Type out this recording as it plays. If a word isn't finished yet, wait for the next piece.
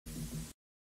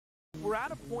we're at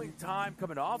a point in time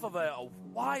coming off of a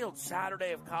wild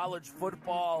Saturday of college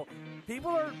football.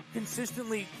 People are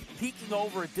consistently peeking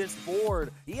over at this board.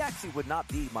 He actually would not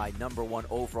be my number one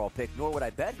overall pick, nor would I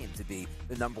bet him to be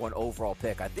the number one overall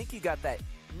pick. I think you got that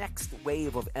next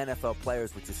wave of NFL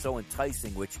players, which is so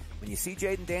enticing, which when you see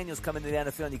Jaden Daniels come into the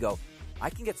NFL and you go, I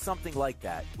can get something like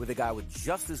that with a guy with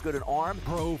just as good an arm.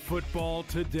 Pro Football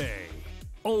Today,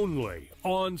 only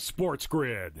on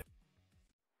SportsGrid.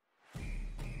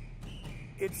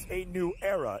 It's a new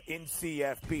era in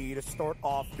CFB to start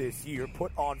off this year,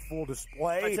 put on full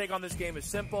display. My take on this game is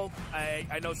simple.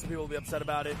 I know some people will be upset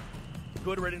about it.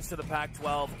 Good riddance to the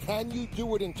Pac-12. Can you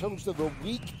do it in terms of the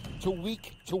week to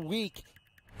week to week?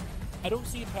 I don't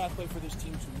see a pathway for this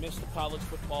team to miss the college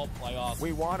football playoffs.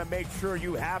 We want to make sure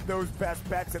you have those best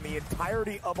bets in the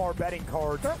entirety of our betting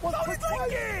cards. That was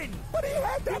Lincoln! But he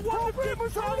had that program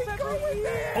was already going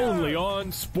there! Only on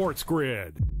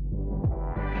SportsGrid.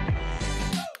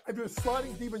 I do a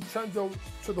sliding DiVincenzo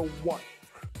to the one.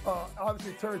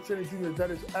 Obviously, Terrence Shannon Jr., that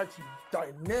is actually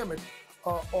dynamic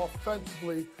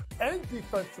offensively and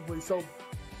defensively. So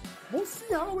we'll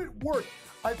see how it works.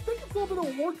 I think it's a little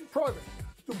bit of a work in progress.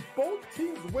 Do both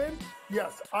teams win?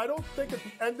 Yes. I don't think at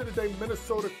the end of the day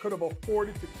Minnesota could have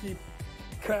afforded to keep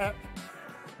Cat,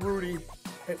 Rudy,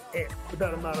 and Ant with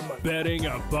that amount of money. Betting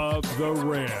above the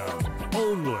rim.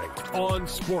 Only on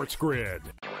SportsGrid.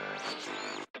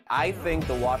 I think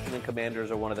the Washington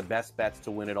Commanders are one of the best bets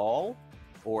to win it all,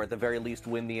 or at the very least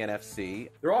win the NFC.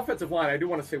 Their offensive line, I do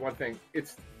want to say one thing.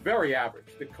 It's very average.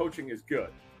 The coaching is good.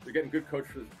 They're getting good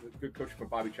coaching from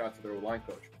Bobby Johnson, their line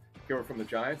coach. Here from the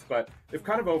Giants, but they've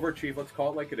kind of overachieved. Let's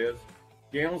call it like it is.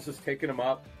 Daniels has taken them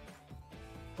up.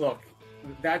 Look,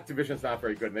 that division's not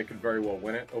very good, and they could very well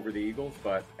win it over the Eagles,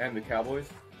 and the Cowboys.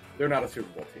 They're not a Super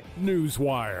Bowl team.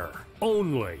 NewsWire,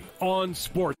 only on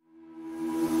Sports.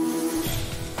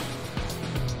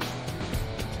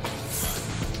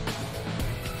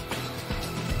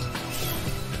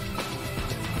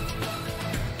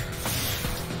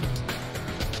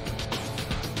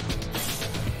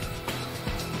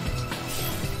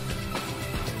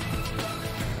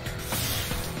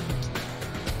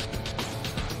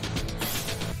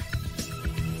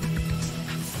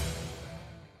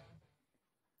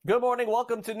 Good morning.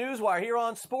 Welcome to NewsWire here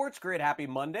on SportsGrid. Happy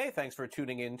Monday. Thanks for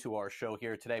tuning in to our show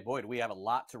here today. Boy, do we have a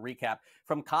lot to recap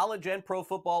from college and pro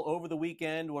football over the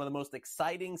weekend. One of the most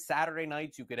exciting Saturday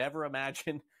nights you could ever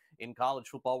imagine in college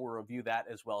football. We'll review that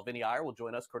as well. Vinnie Iyer will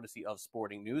join us courtesy of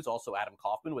Sporting News. Also, Adam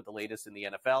Kaufman with the latest in the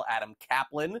NFL. Adam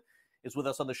Caplan is with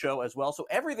us on the show as well. So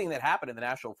everything that happened in the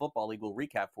National Football League we'll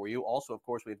recap for you. Also, of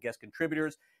course, we have guest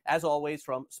contributors, as always,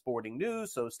 from Sporting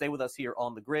News. So stay with us here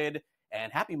on the grid.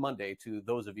 And happy Monday to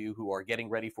those of you who are getting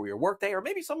ready for your workday, or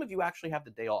maybe some of you actually have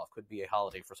the day off. Could be a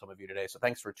holiday for some of you today. So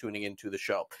thanks for tuning into the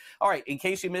show. All right, in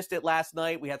case you missed it last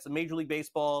night, we had some Major League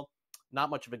Baseball, not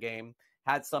much of a game.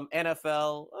 Had some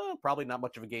NFL, probably not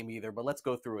much of a game either, but let's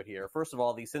go through it here. First of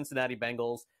all, the Cincinnati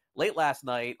Bengals, late last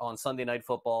night on Sunday Night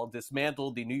Football,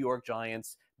 dismantled the New York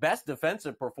Giants. Best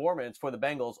defensive performance for the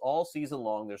Bengals all season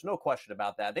long. There's no question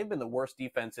about that. They've been the worst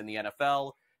defense in the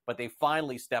NFL, but they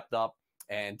finally stepped up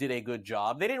and did a good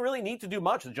job. They didn't really need to do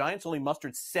much. The Giants only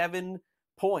mustered 7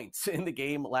 points in the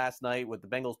game last night with the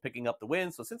Bengals picking up the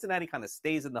win. So Cincinnati kind of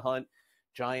stays in the hunt.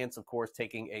 Giants, of course,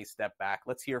 taking a step back.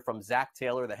 Let's hear from Zach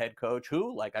Taylor, the head coach,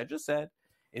 who, like I just said,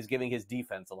 is giving his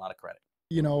defense a lot of credit.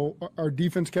 You know, our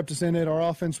defense kept us in it. Our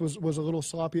offense was a little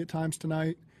sloppy at times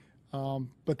tonight.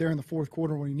 But there in the fourth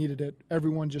quarter when we needed it,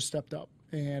 everyone just stepped up.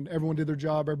 And everyone did their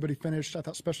job. Everybody finished. I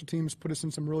thought special teams put us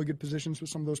in some really good positions with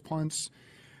some of those punts.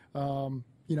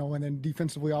 You know, and then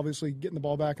defensively, obviously, getting the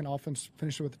ball back and offense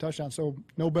finishing with the touchdown. So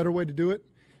no better way to do it.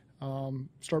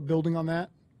 Start building on that,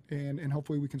 and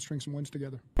hopefully we can string some wins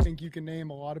together. I think you can name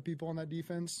a lot of people on that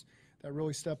defense that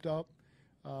really stepped up.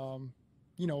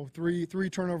 You know, three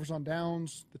turnovers on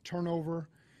downs, the turnover,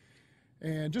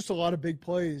 and just a lot of big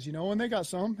plays, you know, and they got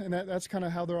some, and that's kind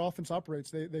of how their offense operates.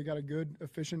 They got a good,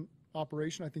 efficient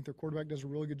operation. I think their quarterback does a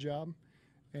really good job.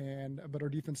 But our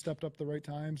defense stepped up at the right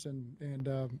times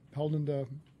and held into,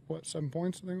 7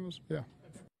 points, I think it was? Yeah.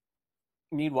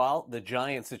 Meanwhile, the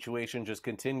Giants situation just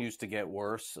continues to get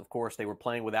worse. Of course, they were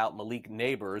playing without Malik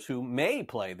Neighbors, who may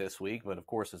play this week, but of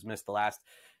course has missed the last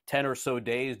 10 or so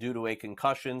days due to a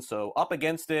concussion. So up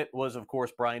against it was, of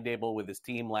course, Brian Daboll with his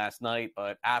team last night.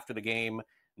 But after the game,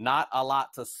 not a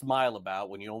lot to smile about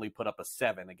when you only put up a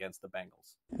 7 against the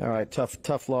Bengals. All right,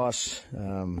 tough loss.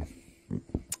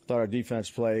 Thought our defense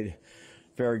played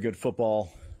very good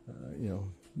football.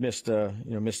 Missed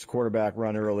the quarterback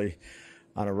run early.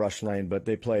 on a rush lane, but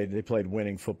they played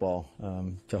winning football.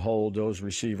 To hold those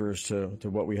receivers to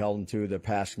what we held them to, the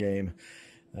pass game.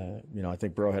 I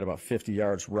think Burrow had about 50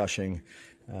 yards rushing,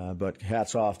 but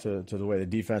hats off to the way the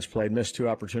defense played. Missed 2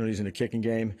 opportunities in the kicking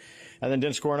game, and then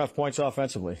didn't score enough points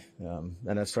offensively. And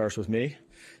that starts with me.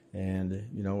 And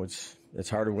it's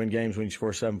hard to win games when you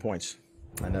score 7 points,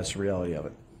 and that's the reality of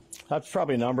it. That's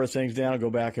probably a number of things, Dan. I'll go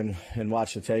back and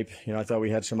watch the tape. I thought we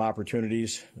had some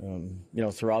opportunities,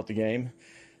 throughout the game.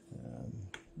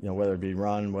 Whether it be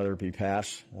run, whether it be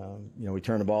pass. We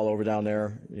turned the ball over down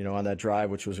there, on that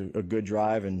drive, which was a good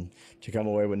drive, and to come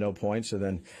away with no points. And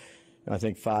then I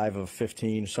think 5 of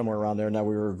 15, somewhere around there. Now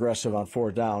we were aggressive on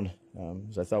 4th down,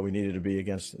 as I thought we needed to be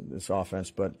against this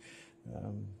offense, but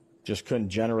just couldn't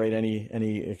generate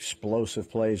any explosive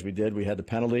plays. We did. We had the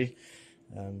penalty.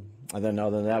 And then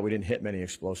other than that, we didn't hit many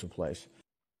explosive plays.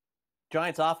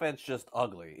 Giants offense just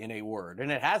ugly, in a word.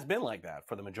 And it has been like that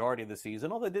for the majority of the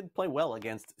season, although they did play well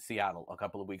against Seattle a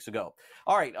couple of weeks ago.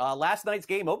 All right, last night's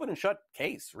game, open and shut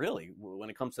case, really. When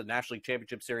it comes to the National League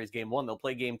Championship Series Game 1, they'll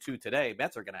play Game 2 today.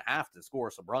 Mets are going to have to score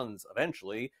some runs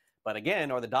eventually. But again,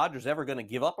 are the Dodgers ever going to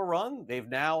give up a run? They've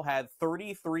now had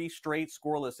 33 straight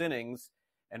scoreless innings.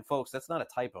 And folks, that's not a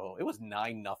typo. It was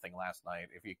 9-0 last night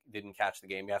if you didn't catch the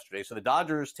game yesterday. So the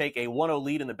Dodgers take a 1-0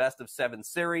 lead in the best-of-7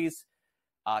 series.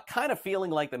 Kind of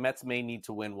feeling like the Mets may need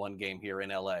to win one game here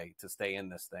in L.A. to stay in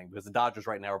this thing, because the Dodgers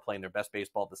right now are playing their best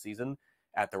baseball of the season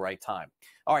at the right time.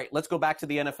 All right, let's go back to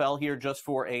the NFL here just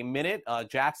for a minute.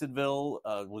 Jacksonville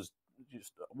was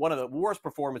just one of the worst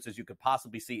performances you could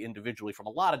possibly see individually from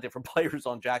a lot of different players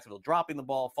on Jacksonville, dropping the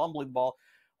ball, fumbling the ball,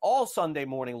 all Sunday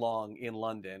morning long in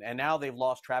London. And now they've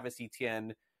lost Travis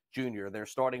Etienne Jr., their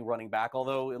starting running back,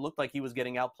 although it looked like he was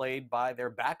getting outplayed by their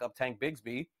backup, Tank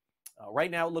Bigsby.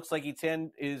 Right now, it looks like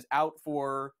Etienne is out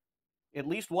for at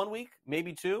least 1 week,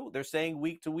 maybe 2. They're saying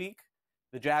week to week.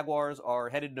 The Jaguars are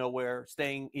headed nowhere,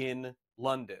 staying in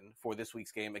London for this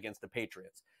week's game against the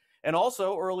Patriots. And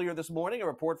also, earlier this morning, a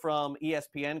report from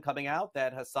ESPN coming out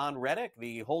that Hassan Reddick,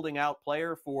 the holding out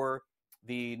player for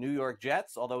the New York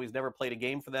Jets, although he's never played a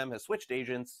game for them, has switched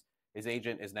agents. His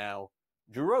agent is now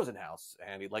Drew Rosenhaus,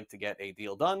 and he'd like to get a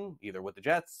deal done, either with the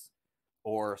Jets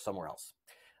or somewhere else.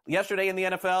 Yesterday in the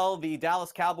NFL, the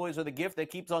Dallas Cowboys are the gift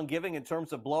that keeps on giving in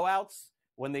terms of blowouts.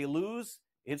 When they lose,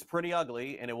 it's pretty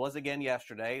ugly, and it was again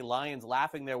yesterday. Lions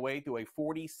laughing their way through a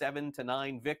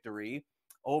 47-9 victory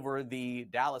over the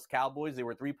Dallas Cowboys. They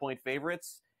were 3-point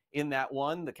favorites in that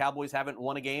one. The Cowboys haven't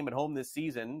won a game at home this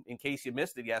season. In case you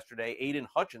missed it yesterday, Aiden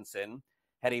Hutchinson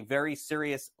had a very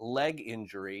serious leg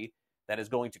injury that is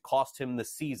going to cost him the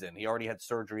season. He already had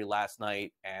surgery last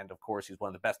night, and of course, he's one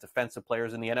of the best defensive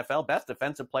players in the NFL. Best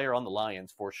defensive player on the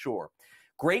Lions, for sure.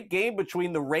 Great game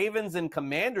between the Ravens and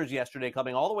Commanders yesterday,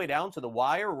 coming all the way down to the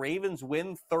wire. Ravens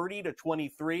win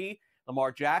 30-23.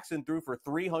 Lamar Jackson threw for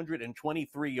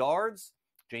 323 yards.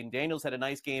 Jaden Daniels had a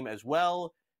nice game as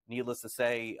well. Needless to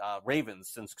say, Ravens,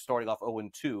 since starting off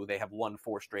 0-2, they have won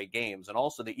 4 straight games. And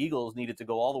also the Eagles needed to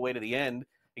go all the way to the end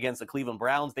against the Cleveland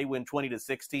Browns. They win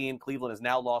 20-16. Cleveland has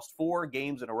now lost 4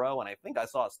 games in a row. And I think I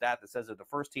saw a stat that says they're the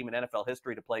first team in NFL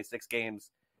history to play 6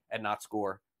 games and not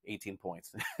score 18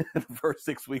 points in the first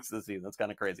 6 weeks of the season. That's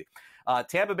kind of crazy.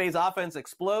 Tampa Bay's offense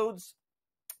explodes.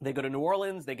 They go to New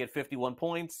Orleans. They get 51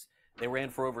 points. They ran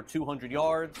for over 200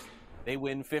 yards. They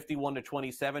win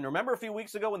 51-27. Remember a few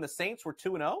weeks ago when the Saints were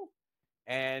 2-0?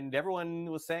 And everyone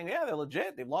was saying, yeah, they're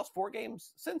legit. They've lost 4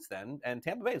 games since then. And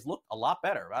Tampa Bay has looked a lot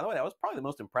better. By the way, that was probably the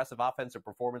most impressive offensive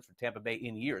performance for Tampa Bay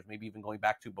in years, maybe even going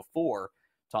back to before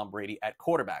Tom Brady at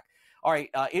quarterback. All right,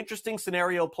 interesting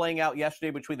scenario playing out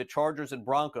yesterday between the Chargers and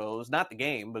Broncos. Not the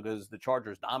game, because the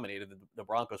Chargers dominated the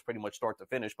Broncos pretty much start to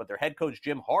finish. But their head coach,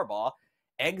 Jim Harbaugh,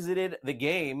 exited the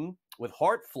game with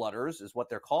heart flutters, is what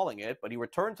they're calling it. But he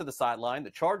returned to the sideline.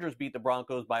 The Chargers beat the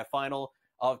Broncos by a final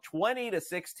of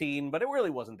 20-16, but it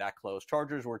really wasn't that close.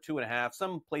 Chargers were 2.5.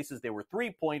 Some places they were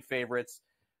 3-point favorites.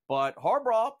 But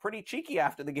Harbaugh, pretty cheeky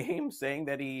after the game, saying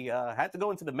that he had to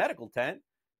go into the medical tent,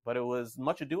 but it was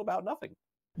much ado about nothing.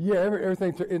 Yeah,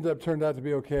 everything turned out to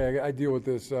be okay. I deal with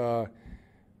this, I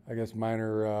guess,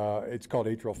 minor, it's called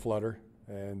atrial flutter,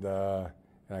 and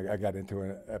I got into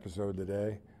an episode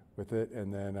today with it,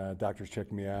 and then doctors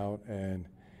checked me out, and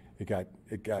it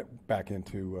got back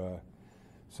into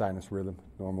sinus rhythm,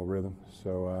 normal rhythm,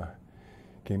 so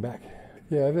came back.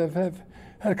 Yeah, I've had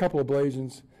a couple of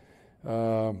ablations,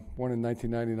 one in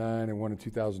 1999 and one in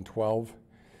 2012.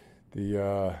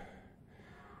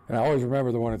 And I always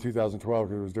remember the one in 2012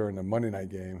 because it was during the Monday night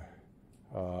game,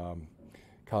 Colin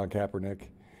Kaepernick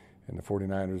and the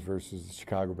 49ers versus the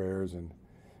Chicago Bears, and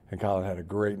Colin had a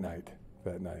great night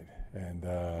that night. And,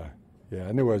 yeah,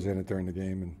 I knew I was in it during the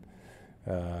game,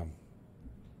 and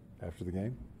after the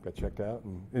game, got checked out,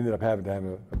 and ended up having to have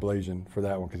a ablation for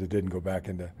that one because it didn't go back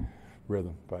into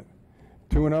rhythm. But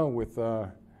 2-0 with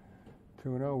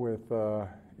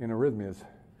in arrhythmias.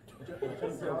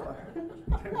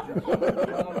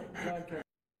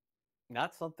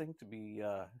 Not something to be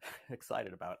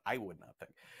excited about. I would not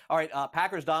think. All right,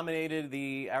 Packers dominated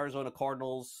the Arizona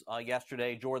Cardinals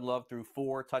yesterday. Jordan Love threw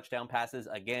 4 touchdown passes.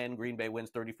 Again, Green Bay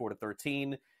wins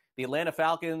 34-13. The Atlanta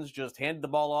Falcons just handed the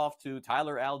ball off to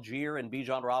Tyler Algier and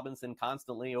Bijan Robinson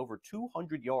constantly, over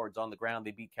 200 yards on the ground.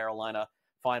 They beat Carolina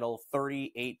final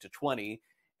 38-20.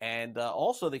 And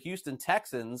also the Houston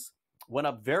Texans went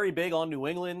up very big on New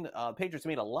England. Patriots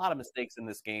made a lot of mistakes in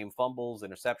this game, fumbles,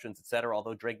 interceptions, etc.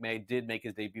 Although Drake May did make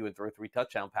his debut and throw 3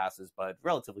 touchdown passes, but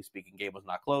relatively speaking, game was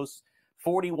not close.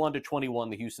 41-21,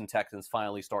 the Houston Texans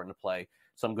finally starting to play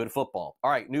some good football. All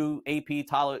right, new AP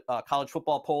college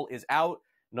football poll is out.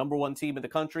 Number 1 team in the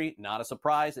country, not a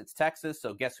surprise, it's Texas.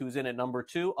 So guess who's in at number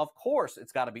 2? Of course,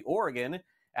 it's got to be Oregon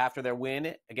after their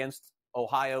win against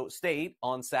Ohio State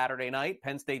on Saturday night.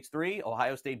 Penn State's 3,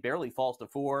 Ohio State barely falls to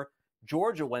 4.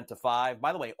 Georgia went to 5.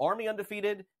 By the way, Army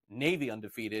undefeated, Navy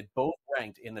undefeated, both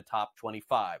ranked in the top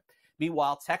 25.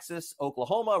 Meanwhile, Texas,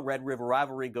 Oklahoma, Red River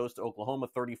rivalry goes to Oklahoma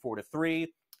 34-3.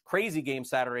 Crazy game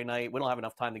Saturday night. We don't have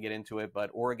enough time to get into it, but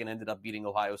Oregon ended up beating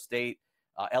Ohio State.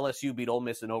 LSU beat Ole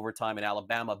Miss in overtime, and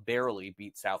Alabama barely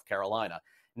beat South Carolina.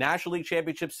 National League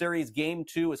Championship Series Game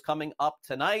 2 is coming up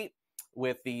tonight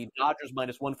with the Dodgers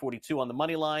minus 142 on the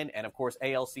money line. And, of course,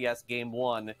 ALCS Game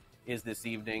 1 is this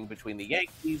evening between the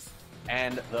Yankees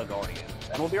and the Guardians.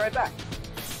 And we'll be right back.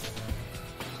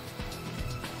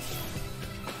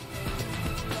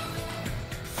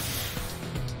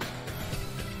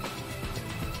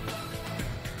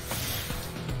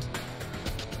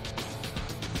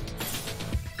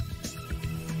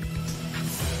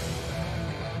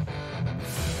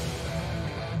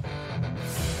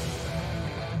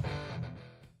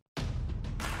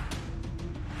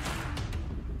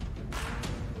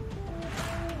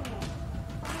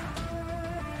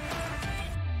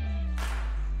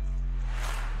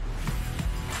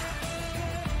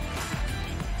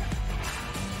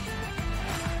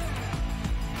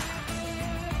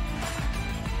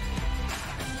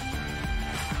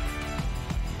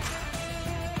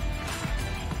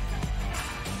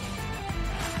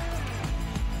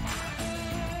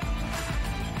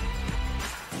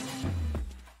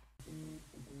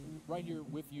 Right here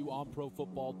with you on Pro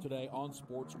Football Today on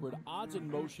SportsGrid. Odds in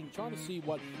motion, trying to see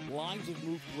what lines have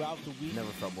moved throughout the week. Never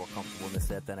felt more comfortable in this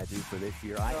set than I do for this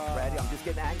year. I'm ready. I'm just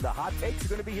getting angry. The hot takes are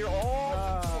going to be here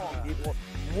all long, people.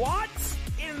 What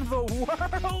in the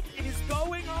world is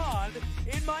going on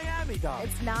in Miami, Dom?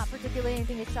 It's not particularly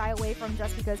anything to shy away from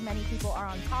just because many people are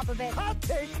on top of it. Hot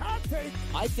take, hot take.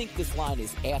 I think this line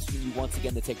is asking you once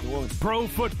again to take New Orleans. Pro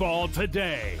Football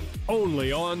Today,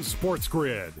 only on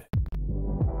SportsGrid.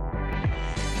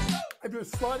 If you're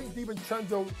sliding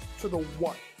DiVincenzo to the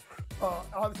 1,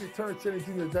 obviously Terrence Cheney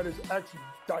Jr., that is actually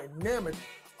dynamic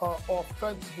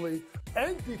offensively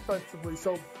and defensively.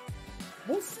 So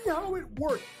we'll see how it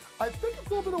works. I think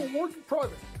it's a little bit of a work in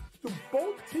progress. Do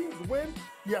both teams win?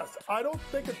 Yes. I don't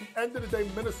think at the end of the day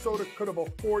Minnesota could have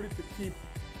afforded to keep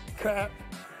Cat,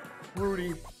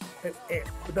 Rudy, and Ant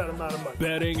with that amount of money.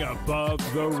 Betting above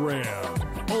the rim,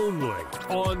 only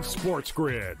on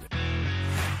SportsGrid.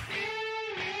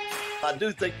 I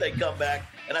do think they come back,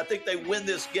 and I think they win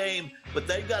this game, but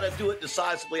they've got to do it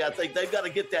decisively. I think they've got to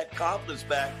get that confidence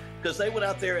back because they went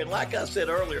out there, and like I said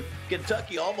earlier,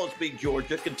 Kentucky almost beat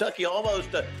Georgia. Kentucky almost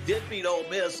did beat Ole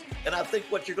Miss, and I think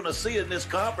what you're going to see in this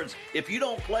conference, if you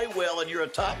don't play well and you're a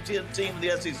top 10 team in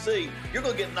the SEC, you're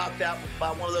going to get knocked out by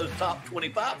one of those top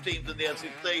 25 teams in the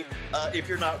SEC if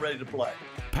you're not ready to play.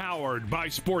 Powered by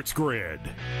SportsGrid.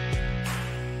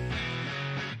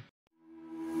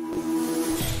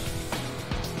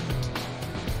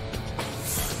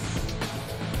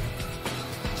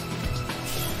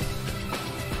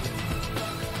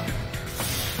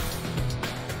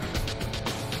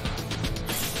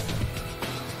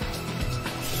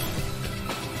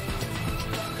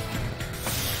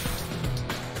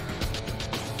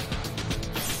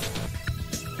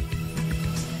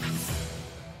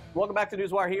 Welcome back to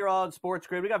NewsWire here on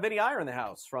SportsGrid. We got Vinnie Iyer in the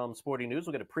house from Sporting News.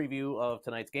 We'll get a preview of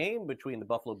tonight's game between the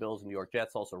Buffalo Bills and New York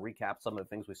Jets. Also recap some of the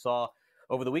things we saw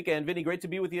over the weekend. Vinnie, great to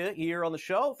be with you here on the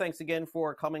show. Thanks again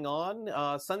for coming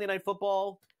on. Sunday Night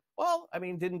Football, well, I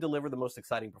mean, didn't deliver the most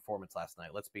exciting performance last night,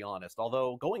 let's be honest.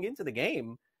 Although going into the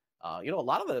game, a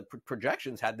lot of the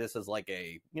projections had this as like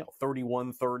a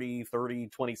 31-30,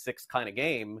 30-26 kind of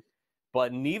game.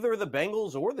 but neither the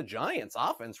Bengals or the Giants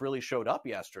offense really showed up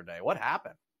yesterday. What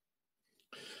happened?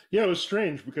 Yeah, it was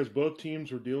strange because both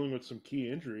teams were dealing with some key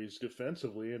injuries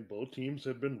defensively, and both teams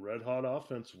have been red hot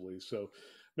offensively. So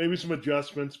maybe some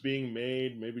adjustments being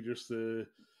made, maybe just the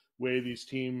way these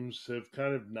teams have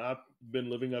kind of not been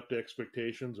living up to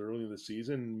expectations early in the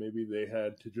season. Maybe they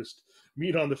had to just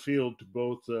meet on the field to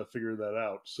both figure that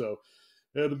out. So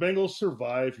the Bengals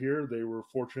survive here. They were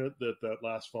fortunate that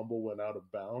last fumble went out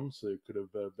of bounds. They could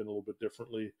have been a little bit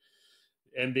differently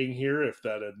ending here if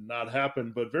that had not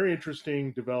happened. But very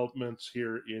interesting developments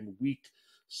here in week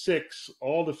 6.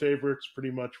 All the favorites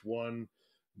pretty much won.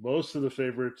 Most of the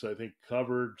favorites, I think,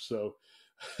 covered. So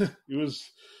it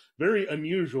was very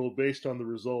unusual based on the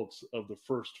results of the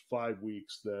first 5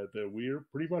 weeks that we are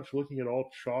pretty much looking at all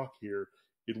chalk here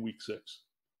in week 6.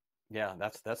 Yeah,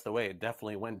 that's the way it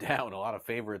definitely went down. A lot of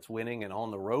favorites winning and on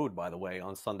the road, by the way,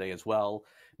 on Sunday as well.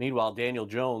 Meanwhile, Daniel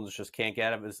Jones just can't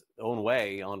get out of his own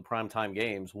way on primetime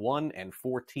games.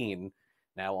 1-14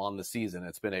 now on the season.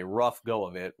 It's been a rough go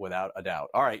of it, without a doubt.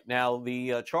 All right, now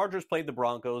the Chargers played the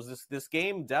Broncos. This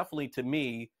game definitely, to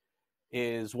me,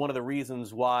 is one of the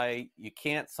reasons why you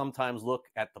can't sometimes look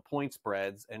at the point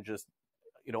spreads and just,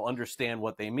 understand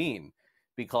what they mean.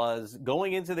 Because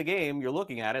going into the game, you're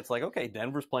looking at it, it's like, okay,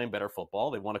 Denver's playing better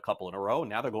football. They won a couple in a row.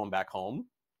 Now they're going back home.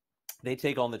 They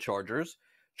take on the Chargers.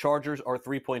 Chargers are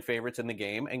 3-point favorites in the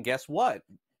game. And guess what?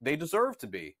 They deserve to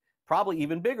be. Probably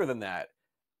even bigger than that.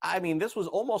 I mean, this was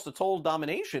almost a total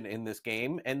domination in this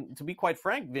game. And to be quite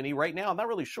frank, Vinny, right now, I'm not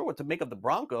really sure what to make of the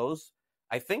Broncos.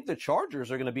 I think the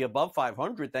Chargers are going to be above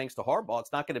 500 thanks to Harbaugh.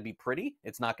 It's not going to be pretty.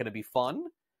 It's not going to be fun.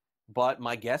 But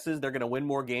my guess is they're going to win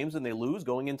more games than they lose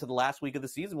going into the last week of the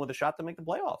season with a shot to make the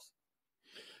playoffs.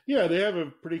 Yeah, they have a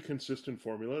pretty consistent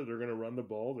formula. They're going to run the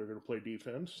ball. They're going to play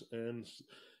defense and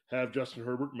have Justin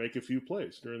Herbert make a few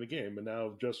plays during the game. And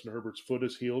now Justin Herbert's foot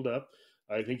is healed up.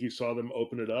 I think you saw them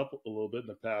open it up a little bit in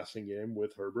the passing game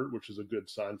with Herbert, which is a good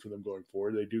sign for them going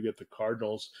forward. They do get the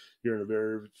Cardinals here in a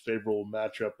very favorable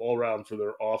matchup all around for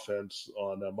their offense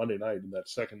on Monday night in that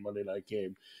second Monday night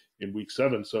game in week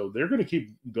 7. So they're going to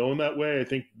keep going that way. I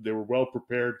think they were well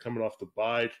prepared coming off the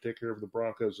bye to take care of the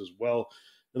Broncos as well.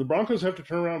 And the Broncos have to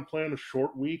turn around and play on a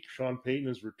short week. Sean Payton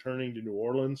is returning to New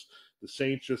Orleans. The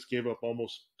Saints just gave up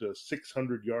almost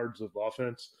 600 yards of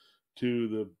offense to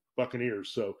the Buccaneers.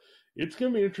 So it's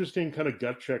going to be an interesting kind of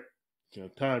gut check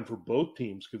time for both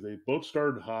teams because they both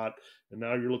started hot, and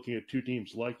now you're looking at two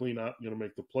teams likely not going to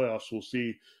make the playoffs. We'll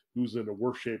see who's in a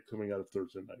worse shape coming out of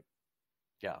Thursday night.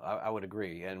 Yeah, I would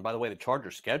agree. And by the way, the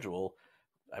Chargers schedule,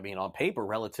 I mean, on paper,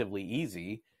 relatively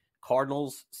easy.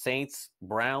 Cardinals, Saints,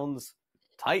 Browns,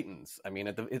 Titans. I mean,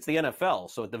 it's the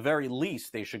NFL, so at the very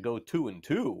least, they should go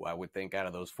 2-2, I would think, out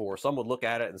of those 4. Some would look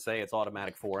at it and say it's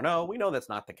automatic 4-0. We know that's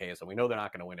not the case, and we know they're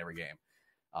not going to win every game.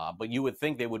 But you would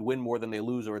think they would win more than they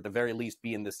lose, or at the very least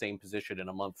be in the same position in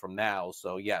a month from now.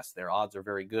 So, yes, their odds are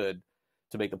very good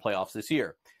to make the playoffs this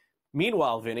year.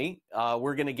 Meanwhile, Vinny,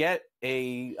 we're going to get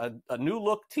a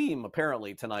new-look team,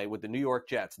 apparently, tonight with the New York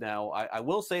Jets. Now, I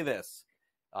will say this.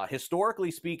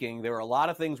 Historically speaking, there are a lot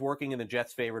of things working in the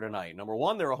Jets' favor tonight. Number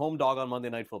one, they're a home dog on Monday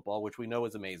Night Football, which we know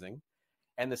is amazing.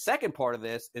 And the second part of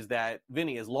this is that,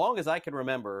 Vinny, as long as I can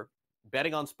remember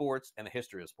betting on sports and the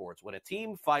history of sports, when a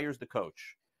team fires the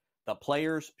coach, the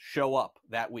players show up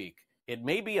that week. It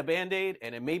may be a Band-Aid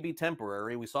and it may be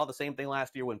temporary. We saw the same thing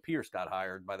last year when Pierce got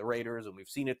hired by the Raiders, and we've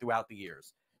seen it throughout the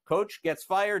years. Coach gets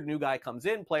fired, new guy comes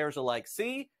in, players are like,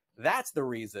 see, that's the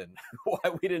reason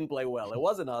why we didn't play well. It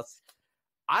wasn't us.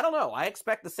 I don't know. I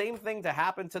expect the same thing to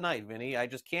happen tonight, Vinny. I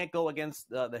just can't go against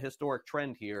the historic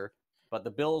trend here. But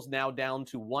the Bills now down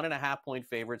to 1.5-point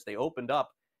favorites. They opened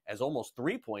up as almost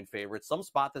 3-point favorites. Some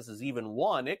spot this is even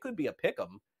 1. It could be a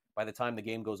pick'em by the time the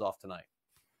game goes off tonight.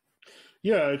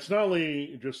 Yeah, it's not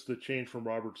only just the change from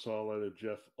Robert Saleh to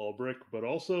Jeff Ulbrich, but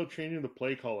also changing the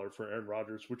play caller for Aaron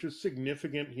Rodgers, which is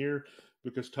significant here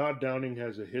because Todd Downing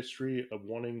has a history of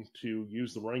wanting to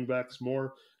use the running backs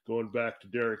more, going back to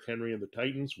Derrick Henry and the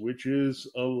Titans, which is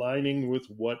aligning with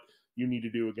what you need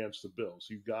to do against the Bills.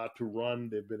 You've got to run.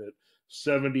 They've been at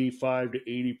 75 to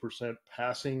 80%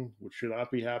 passing, which should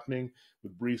not be happening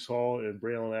with Breece Hall and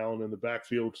Braylon Allen in the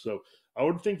backfield. So I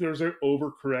would think there's an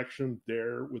overcorrection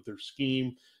there with their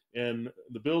scheme. And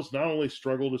the Bills not only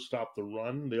struggle to stop the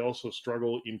run, they also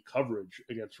struggle in coverage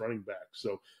against running backs.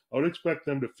 So I would expect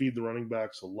them to feed the running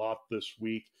backs a lot this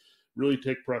week, really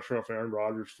take pressure off Aaron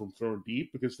Rodgers from throwing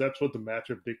deep because that's what the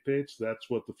matchup dictates. That's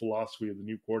what the philosophy of the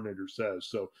new coordinator says.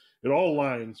 So it all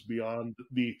lines beyond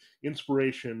the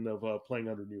inspiration of playing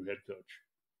under a new head coach.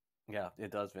 Yeah,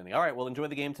 it does, Vinny. All right, well, enjoy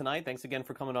the game tonight. Thanks again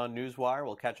for coming on NewsWire.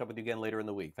 We'll catch up with you again later in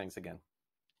the week. Thanks again.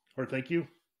 Or thank you.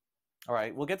 All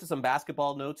right, we'll get to some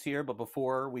basketball notes here, but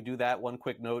before we do that, one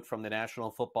quick note from the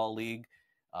National Football League.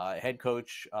 Head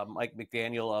coach Mike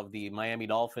McDaniel of the Miami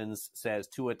Dolphins says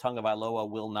Tua Tagovailoa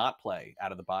will not play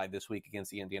out of the bye this week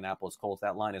against the Indianapolis Colts.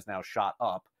 That line is now shot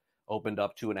up, opened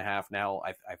up 2.5, now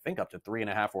I think up to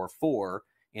 3.5 or 4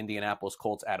 Indianapolis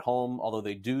Colts at home, although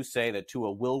they do say that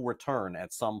Tua will return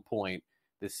at some point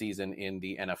this season in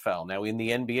the NFL. Now, in the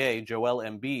NBA, Joel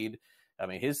Embiid,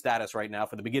 his status right now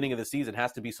for the beginning of the season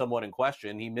has to be somewhat in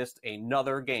question. He missed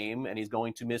another game, and he's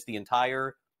going to miss the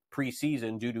entire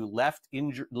preseason due to left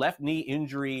knee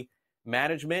injury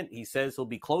management. He says he'll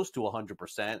be close to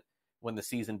 100% when the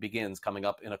season begins coming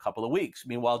up in a couple of weeks.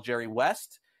 Meanwhile, Jerry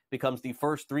West becomes the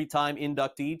first 3-time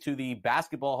inductee to the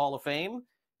Basketball Hall of Fame,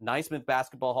 Naismith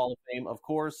Basketball Hall of Fame, of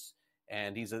course,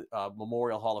 and he's a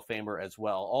Memorial Hall of Famer as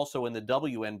well. Also in the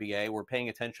WNBA, we're paying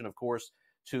attention, of course,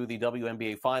 to the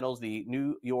WNBA Finals. The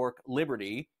New York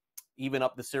Liberty even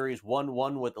up the series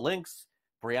 1-1 with the Lynx.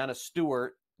 Breanna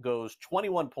Stewart goes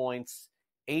 21 points,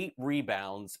 8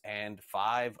 rebounds, and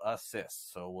 5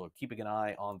 assists. So we're keeping an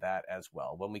eye on that as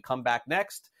well. When we come back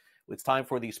next, it's time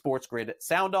for the SportsGrid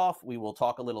Sound Off. We will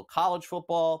talk a little college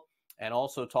football and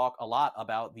also talk a lot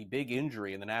about the big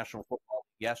injury in the National Football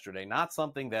League yesterday. Not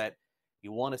something that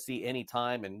you want to see any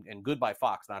time, and goodbye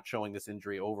Fox not showing this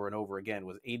injury over and over again,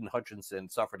 was Aiden Hutchinson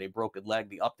suffered a broken leg.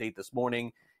 The update this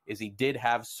morning is he did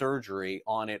have surgery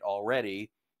on it already,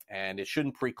 and it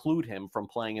shouldn't preclude him from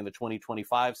playing in the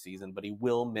 2025 season, but he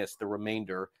will miss the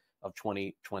remainder of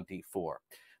 2024.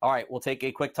 All right, we'll take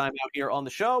a quick time out here on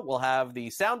the show. We'll have the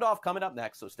sound off coming up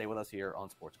next, so stay with us here on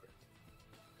SportsGrid.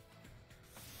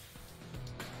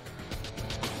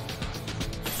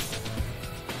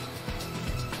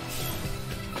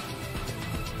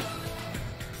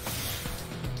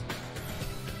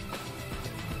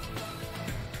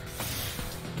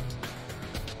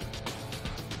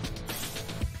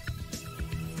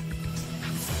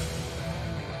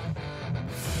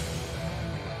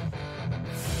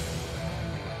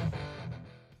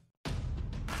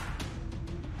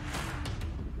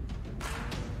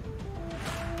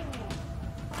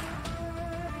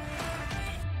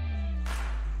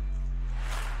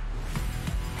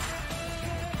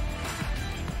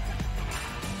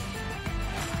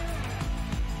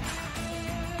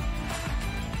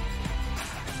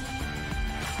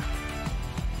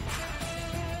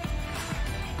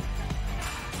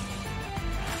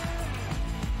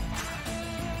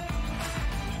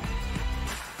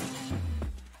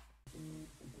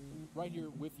 Right here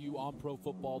with you on Pro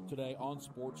Football Today on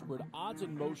SportsGrid. Odds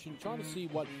in motion, trying to see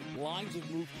what lines have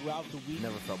moved throughout the week.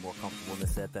 Never felt more comfortable in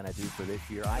this set than I do for this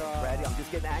year. I am ready. I'm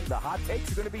just getting angry. The hot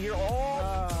takes are going to be here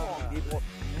all long, people.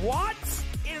 What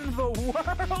in the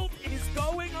world is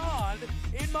going on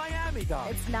in Miami, Dom?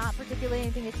 It's not particularly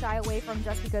anything to shy away from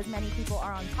just because many people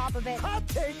are on top of it. Hot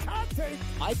take, hot take.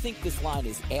 I think this line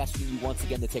is asking you once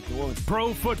again to take New Orleans.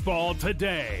 Pro Football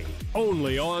Today,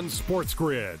 only on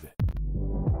SportsGrid.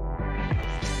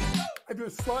 I do a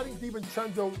sliding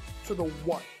DiVincenzo to the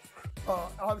one.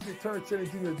 Obviously, Terrence Cheney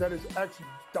Jr., that is actually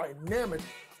dynamic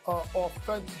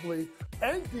offensively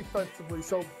and defensively.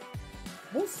 So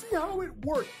we'll see how it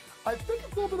works. I think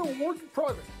it's a little bit of a work in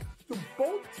progress. Do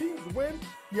both teams win?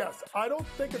 Yes. I don't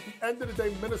think at the end of the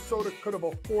day, Minnesota could have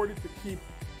afforded to keep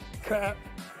Cat,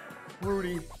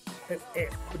 Rudy, and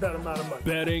Ant with that amount of money.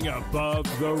 Betting above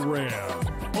the rim,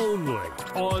 only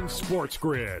on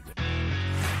SportsGrid.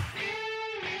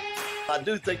 I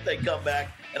do think they come back,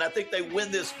 and I think they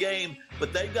win this game,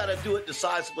 but they've got to do it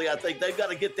decisively. I think they've got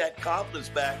to get that confidence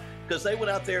back because they went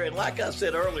out there, and like I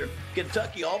said earlier,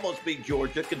 Kentucky almost beat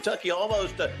Georgia. Kentucky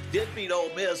almost did beat Ole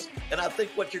Miss, and I think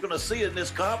what you're going to see in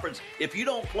this conference, if you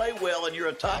don't play well and you're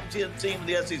a top 10 team in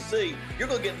the SEC, you're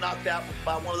going to get knocked out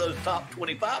by one of those top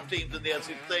 25 teams in the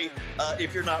SEC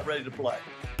if you're not ready to play.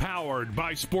 Powered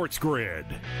by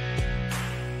SportsGrid.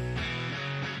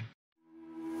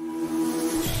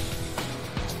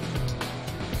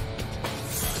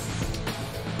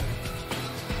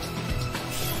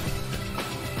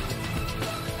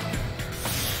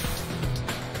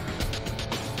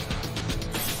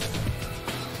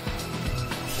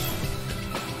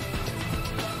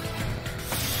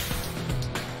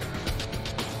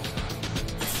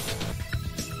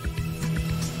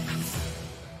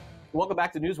 Welcome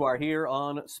back to NewsWire here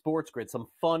on SportsGrid. Some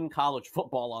fun college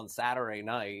football on Saturday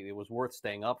night. It was worth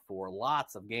staying up for.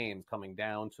 Lots of games coming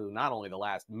down to not only the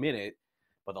last minute,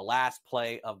 but the last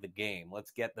play of the game. Let's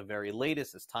get the very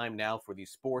latest. It's time now for the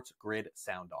SportsGrid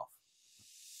Sound Off.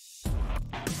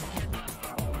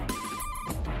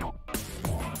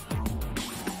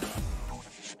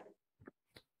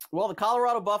 Well, the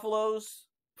Colorado Buffaloes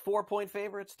 4-point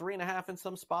favorites, 3.5 in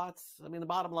some spots. I mean, the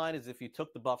bottom line is if you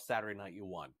took the Buffs Saturday night, you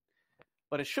won.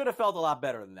 But it should have felt a lot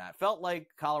better than that. Felt like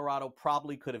Colorado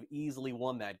probably could have easily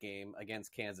won that game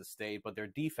against Kansas State, but their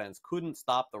defense couldn't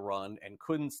stop the run and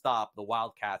couldn't stop the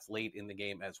Wildcats late in the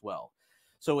game as well.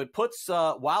 So it puts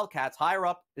Wildcats higher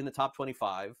up in the top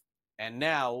 25, and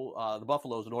now the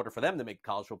Buffaloes, in order for them to make the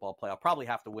college football playoff, probably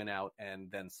have to win out and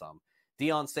then some.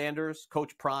 Deion Sanders,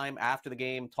 Coach Prime, after the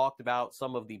game, talked about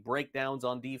some of the breakdowns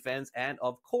on defense and,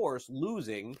 of course,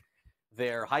 losing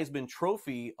their Heisman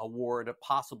Trophy Award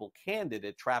possible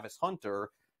candidate, Travis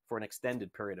Hunter, for an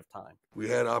extended period of time. We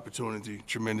had opportunity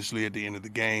tremendously at the end of the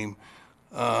game.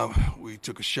 We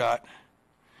took a shot.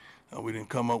 We didn't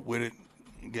come up with it.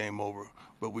 Game over.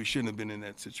 But we shouldn't have been in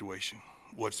that situation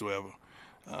whatsoever.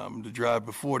 The drive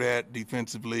before that,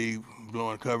 defensively,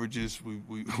 blowing coverages,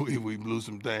 we blew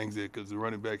some things there because the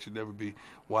running back should never be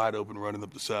wide open running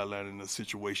up the sideline in a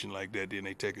situation like that. Then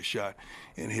they take a shot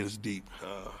and hit us deep,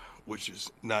 which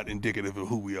is not indicative of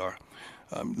who we are.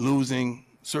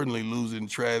 Certainly losing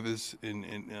Travis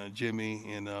and Jimmy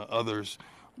and others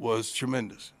was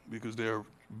tremendous because they're a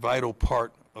vital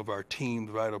part of our team,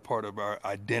 a vital part of our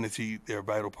identity. They're a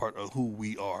vital part of who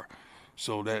we are.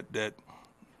 So that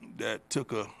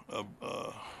took a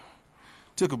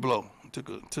blow.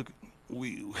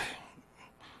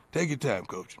 Take your time,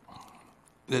 Coach.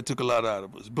 That took a lot out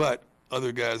of us. But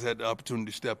other guys had the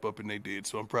opportunity to step up, and they did.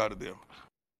 So I'm proud of them.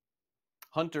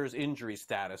 Hunter's injury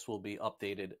status will be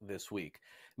updated this week.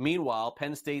 Meanwhile,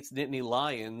 Penn State's Nittany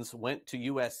Lions went to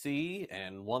USC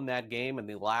and won that game in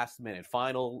the last-minute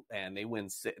final, and they were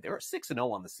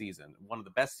 6-0 on the season, one of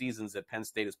the best seasons that Penn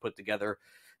State has put together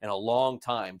in a long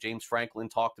time. James Franklin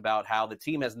talked about how the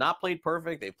team has not played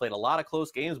perfect. They've played a lot of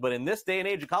close games, but in this day and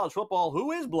age of college football,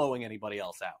 who is blowing anybody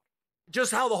else out?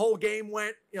 Just how the whole game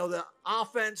went, the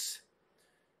offense,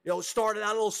 started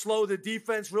out a little slow. The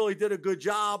defense really did a good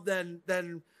job. Then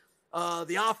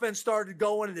the offense started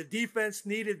going, and the defense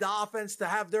needed the offense to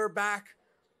have their back.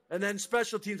 And then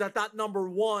special teams, I thought number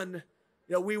one,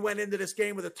 we went into this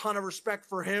game with a ton of respect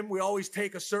for him. We always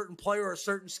take a certain player or a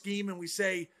certain scheme, and we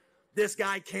say, this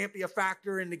guy can't be a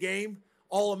factor in the game.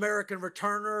 All-American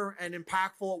returner and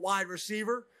impactful at wide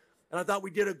receiver. And I thought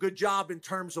we did a good job in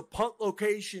terms of punt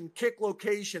location, kick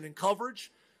location, and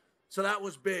coverage. So that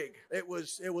was big. It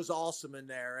was awesome in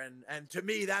there. And to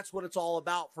me, that's what it's all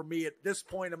about for me at this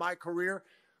point in my career.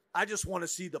 I just want to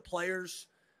see the players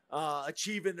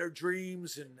achieving their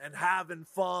dreams and having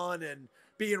fun and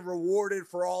being rewarded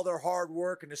for all their hard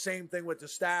work, and the same thing with the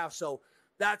staff. So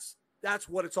that's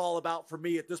what it's all about for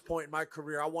me at this point in my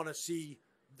career. I want to see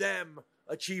them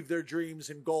achieve their dreams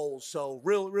and goals. So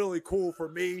really, really cool for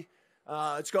me.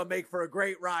 It's going to make for a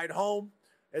great ride home.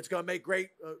 It's going to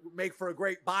make for a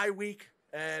great bye week.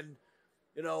 And,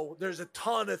 there's a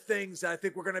ton of things that I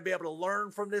think we're going to be able to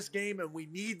learn from this game, and we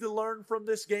need to learn from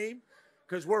this game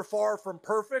because we're far from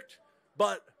perfect,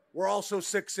 but we're also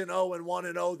 6-0 and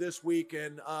 1-0 this week,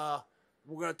 and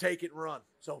we're going to take it and run.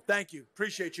 So thank you.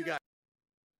 Appreciate you guys.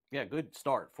 Yeah, good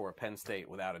start for Penn State,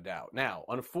 without a doubt. Now,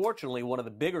 unfortunately, one of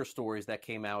the bigger stories that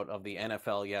came out of the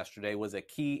NFL yesterday was a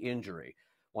key injury.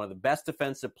 One of the best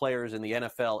defensive players in the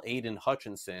NFL, Aiden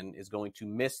Hutchinson, is going to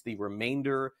miss the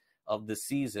remainder of the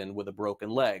season with a broken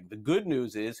leg. The good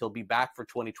news is he'll be back for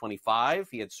 2025.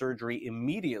 He had surgery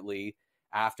immediately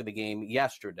after the game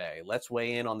yesterday. Let's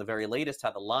weigh in on the very latest,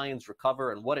 how the Lions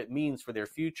recover and what it means for their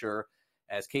future,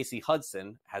 as Casey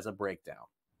Hudson has a breakdown.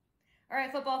 All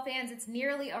right, football fans, it's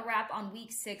nearly a wrap on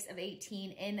week 6 of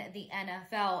 18 in the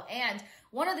NFL. And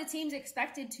one of the teams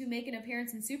expected to make an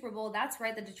appearance in Super Bowl, that's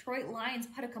right, the Detroit Lions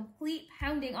put a complete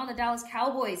pounding on the Dallas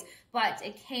Cowboys, but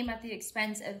it came at the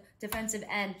expense of defensive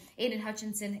end Aiden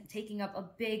Hutchinson taking up a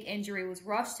big injury, was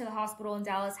rushed to the hospital in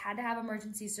Dallas, had to have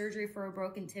emergency surgery for a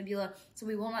broken tibia, so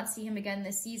we will not see him again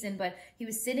this season. But he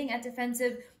was sitting at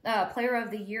defensive player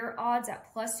of the year odds at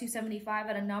plus 275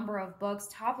 at a number of books,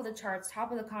 top of the charts,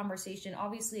 top of the conversation,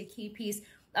 obviously a key piece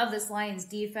of this Lions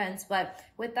defense. But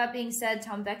with that being said,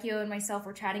 Tom Vecchio and myself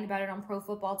were chatting about it on Pro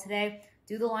Football Today.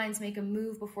 Do the Lions make a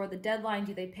move before the deadline?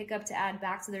 Do they pick up to add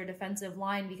back to their defensive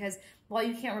line? Because while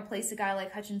you can't replace a guy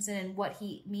like Hutchinson and what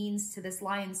he means to this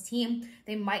Lions team,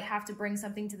 they might have to bring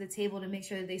something to the table to make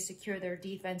sure that they secure their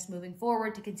defense moving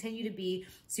forward to continue to be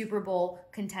Super Bowl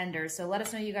contenders. So let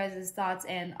us know you guys' thoughts,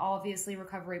 and obviously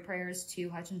recovery prayers to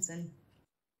Hutchinson.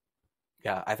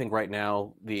 Yeah, I think right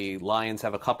now the Lions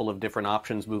have a couple of different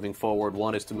options moving forward.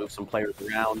 One is to move some players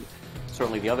around.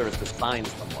 Certainly the other is to sign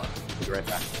someone. We'll be right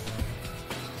back.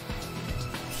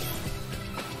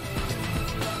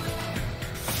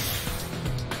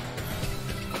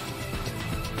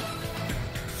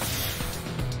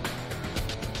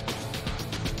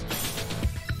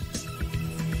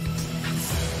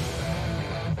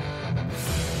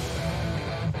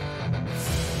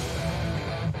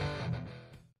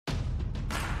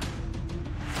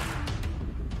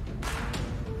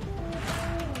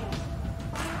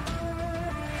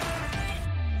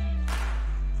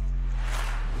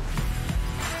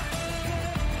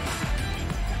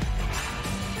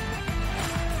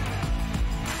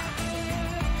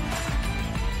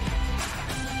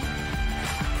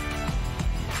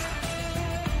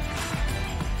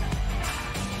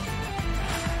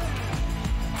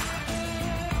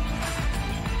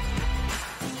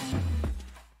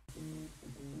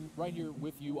 right here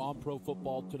with you on Pro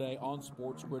Football Today on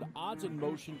SportsGrid. Odds in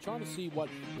motion, trying to see what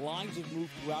lines have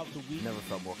moved throughout the week. Never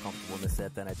felt more comfortable in this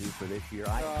set than I do for this year.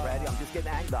 I am ready. I'm just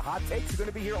getting angry. The hot takes are going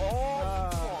to be here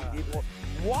all long, people.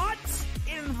 What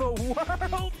in the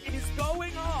world is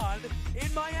going on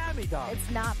in Miami, Dom?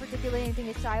 It's not particularly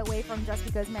anything to shy away from just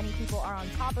because many people are on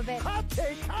top of it. Hot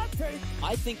take, hot take.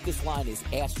 I think this line is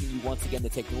asking you once again to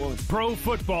take New Orleans. Pro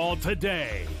Football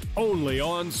Today, only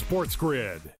on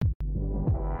SportsGrid.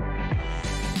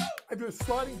 If you're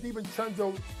sliding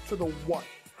DiVincenzo to the one,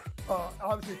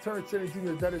 obviously Terrence Channing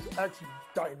Jr., that is actually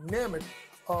dynamic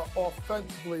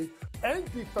offensively and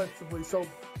defensively. So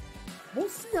we'll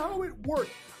see how it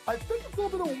works. I think it's a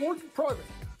little bit of a work in progress.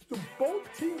 Do both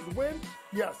teams win?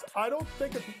 Yes. I don't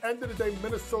think at the end of the day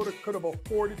Minnesota could have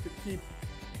afforded to keep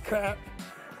Cat,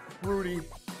 Rudy,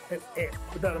 and Ant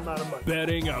with that amount of money.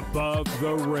 Betting above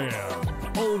the rim,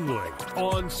 only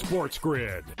on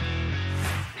SportsGrid.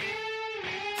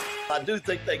 I do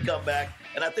think they come back,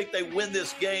 and I think they win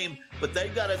this game, but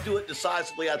they've got to do it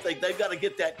decisively. I think they've got to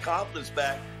get that confidence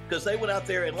back because they went out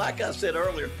there, and like I said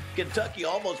earlier, Kentucky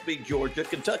almost beat Georgia.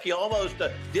 Kentucky almost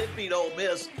did beat Ole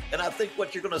Miss, and I think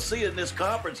what you're going to see in this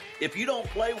conference, if you don't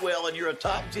play well and you're a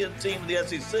top 10 team in the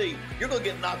SEC, you're going to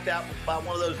get knocked out by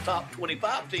one of those top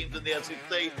 25 teams in the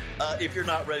SEC if you're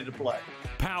not ready to play.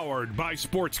 Powered by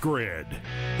SportsGrid.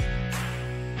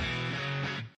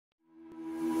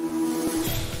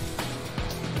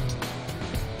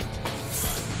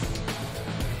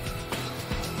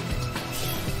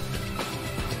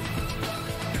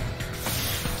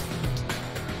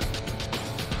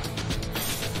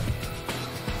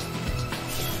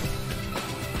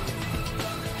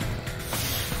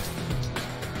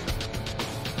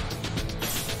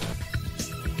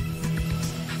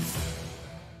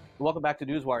 Welcome back to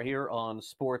NewsWire here on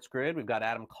SportsGrid. We've got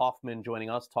Adam Caplan joining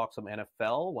us, talk some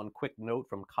NFL. One quick note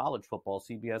from college football.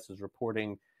 CBS is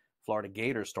reporting Florida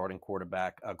Gators starting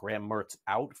quarterback Graham Mertz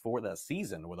out for the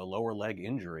season with a lower leg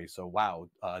injury. So, wow,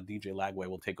 DJ Lagway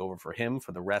will take over for him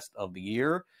for the rest of the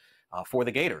year for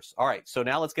the Gators. All right, so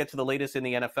now let's get to the latest in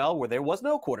the NFL, where there was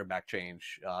no quarterback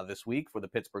change this week for the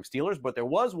Pittsburgh Steelers, but there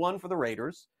was one for the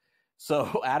Raiders.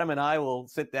 So Adam and I will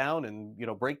sit down and,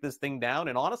 break this thing down.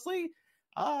 And honestly,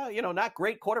 not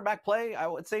great quarterback play, I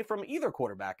would say, from either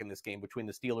quarterback in this game between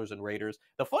the Steelers and Raiders.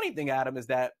 The funny thing, Adam, is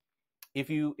that if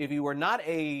you were not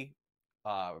a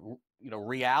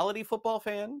reality football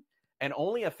fan and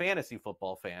only a fantasy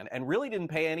football fan and really didn't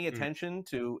pay any attention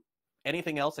to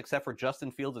anything else except for Justin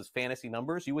Fields' fantasy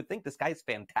numbers, you would think this guy's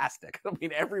fantastic. I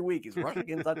mean, every week he's rushing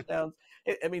in touchdowns.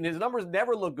 I mean, his numbers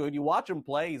never look good. You watch him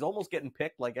play, he's almost getting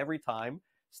picked like every time.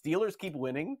 Steelers keep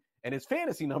winning, and his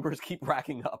fantasy numbers keep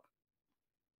racking up.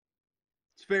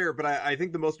 It's fair, but I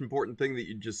think the most important thing that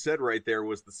you just said right there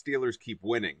was the Steelers keep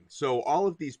winning. So all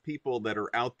of these people that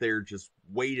are out there just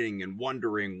waiting and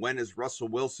wondering, when is Russell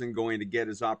Wilson going to get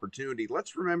his opportunity?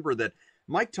 Let's remember that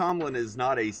Mike Tomlin is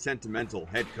not a sentimental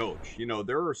head coach.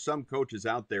 There are some coaches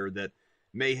out there that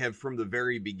may have from the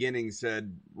very beginning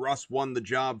said Russ won the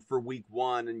job for week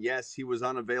one. And yes, he was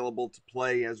unavailable to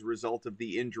play as a result of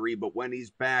the injury, but when he's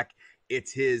back,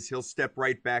 it's his. He'll step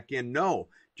right back in. No,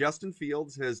 Justin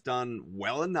Fields has done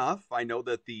well enough. I know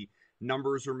that the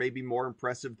numbers are maybe more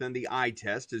impressive than the eye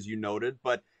test, as you noted,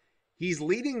 but he's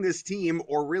leading this team,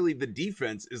 or really the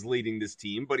defense is leading this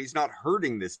team, but he's not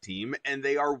hurting this team, and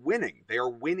they are winning. They are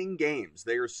winning games.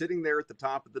 They are sitting there at the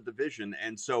top of the division,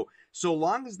 and so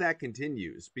long as that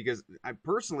continues, because I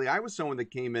was someone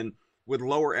that came in with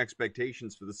lower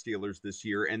expectations for the Steelers this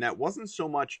year, and that wasn't so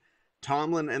much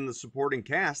Tomlin and the supporting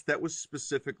cast, that was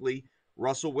specifically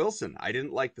Russell Wilson. I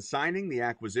didn't like the signing, the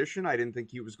acquisition. I didn't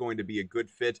think he was going to be a good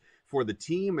fit for the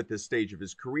team at this stage of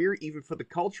his career, even for the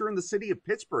culture in the city of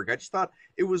Pittsburgh. I just thought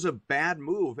it was a bad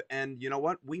move. And you know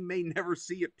what? We may never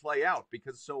see it play out,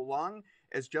 because so long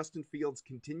as Justin Fields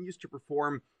continues to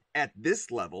perform at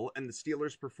this level and the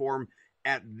Steelers perform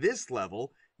at this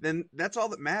level, then that's all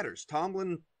that matters.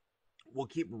 Tomlin will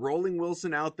keep rolling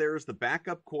Wilson out there as the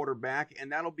backup quarterback,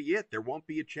 and that'll be it. There won't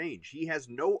be a change. He has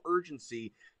no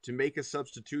urgency to make a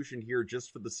substitution here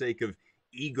just for the sake of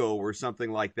ego or something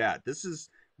like that. This is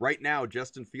right now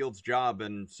Justin Fields' job,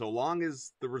 and so long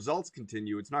as the results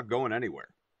continue, it's not going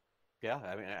anywhere. Yeah,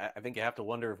 I mean, I think you have to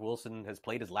wonder if Wilson has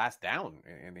played his last down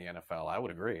in the NFL. I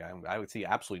would agree. I would see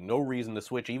absolutely no reason to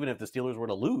switch, even if the Steelers were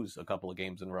to lose a couple of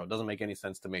games in a row. It doesn't make any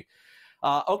sense to me.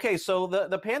 Okay, so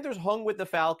the Panthers hung with the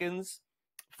Falcons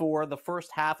for the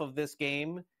first half of this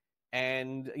game.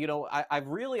 And,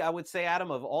 I would say,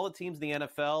 Adam, of all the teams in the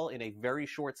NFL in a very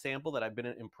short sample that I've been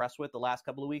impressed with the last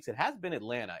couple of weeks, it has been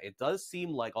Atlanta. It does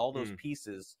seem like all those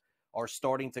pieces are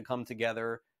starting to come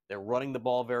together. They're running the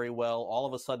ball very well. All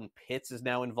of a sudden, Pitts is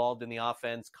now involved in the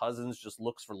offense. Cousins just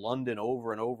looks for London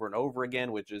over and over and over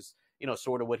again, which is,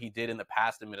 sort of what he did in the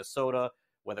past in Minnesota,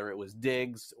 whether it was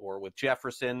Diggs or with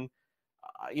Jefferson.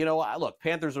 Look,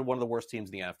 Panthers are one of the worst teams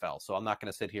in the NFL, so I'm not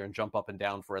going to sit here and jump up and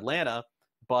down for Atlanta.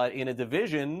 But in a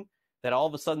division that all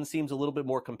of a sudden seems a little bit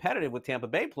more competitive with Tampa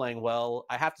Bay playing well,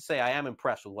 I have to say I am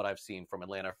impressed with what I've seen from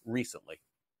Atlanta recently.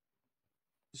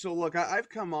 So look, I've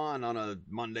come on a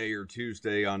Monday or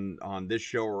Tuesday on this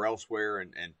show or elsewhere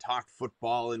and talked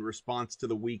football in response to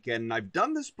the weekend. And I've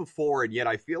done this before, and yet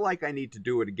I feel like I need to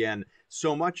do it again.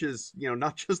 So much as,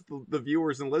 not just the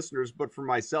viewers and listeners, but for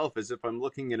myself, as if I'm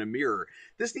looking in a mirror.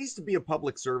 This needs to be a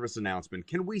public service announcement.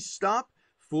 Can we stop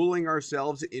fooling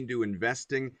ourselves into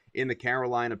investing in the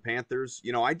Carolina Panthers?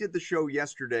 I did the show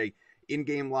yesterday,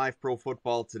 in-game live Pro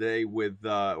Football Today with,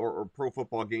 or Pro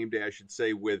Football Game Day, I should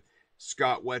say, with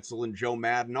Scott Wetzel and Joe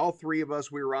Madden. All three of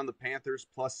us, we were on the Panthers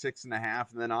plus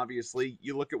 6.5. And then obviously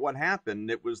you look at what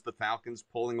happened. It was the Falcons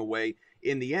pulling away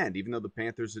in the end, even though the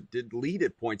Panthers did lead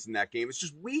at points in that game. It's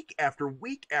just week after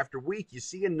week after week, you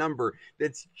see a number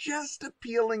that's just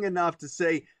appealing enough to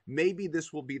say maybe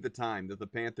this will be the time that the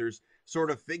Panthers sort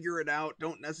of figure it out,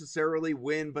 don't necessarily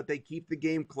win, but they keep the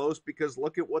game close because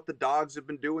look at what the Dogs have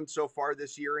been doing so far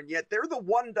this year. And yet they're the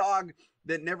one dog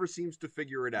that never seems to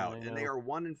figure it out. And they are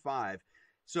 1-5.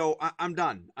 So I'm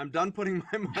done. I'm done putting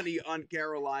my money on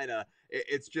Carolina.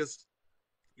 It's just,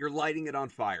 you're lighting it on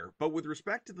fire. But with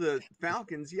respect to the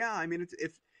Falcons, yeah, I mean,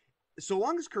 if so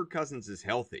long as Kirk Cousins is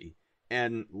healthy,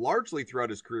 and largely throughout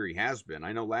his career he has been.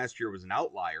 I know last year was an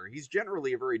outlier. He's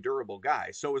generally a very durable guy.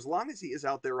 So as long as he is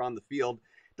out there on the field,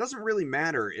 it doesn't really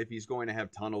matter if he's going to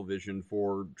have tunnel vision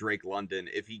for Drake London.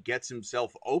 If he gets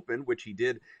himself open, which he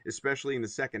did, especially in the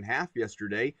second half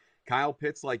yesterday, Kyle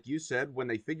Pitts, like you said, when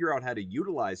they figure out how to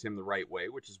utilize him the right way,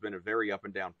 which has been a very up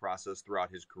and down process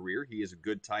throughout his career, he is a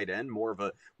good tight end, more of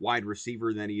a wide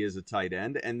receiver than he is a tight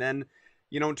end. And then,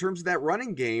 in terms of that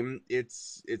running game,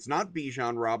 it's not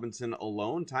Bijan Robinson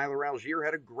alone. Tyler Algier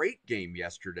had a great game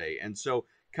yesterday. And so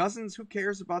Cousins, who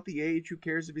cares about the age? Who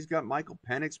cares if he's got Michael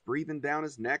Penix breathing down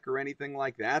his neck or anything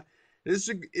like that? It's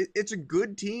a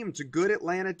good team. It's a good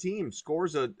Atlanta team.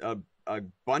 Scores a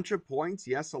bunch of points.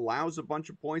 Yes, allows a bunch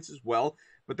of points as well.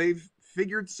 But they've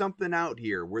figured something out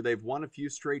here where they've won a few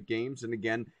straight games. And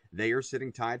again, they are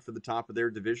sitting tied for the top of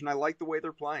their division. I like the way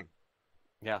they're playing.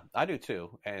 Yeah, I do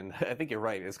too. And I think you're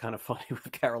right. It's kind of funny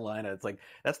with Carolina. It's like,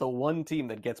 that's the one team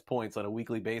that gets points on a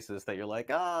weekly basis that you're like,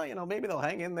 maybe they'll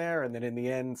hang in there. And then in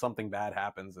the end, something bad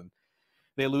happens and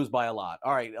they lose by a lot.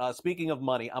 All right. Speaking of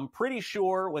money, I'm pretty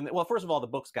sure first of all, the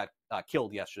books got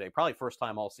killed yesterday. Probably first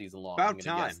time all season long. About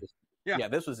time. Yeah,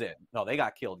 this was it. No, they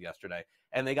got killed yesterday.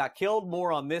 And they got killed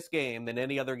more on this game than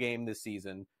any other game this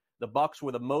season. The Bucs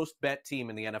were the most bet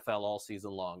team in the NFL all season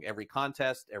long. Every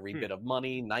contest, every bit of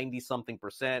money,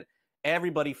 90-something%.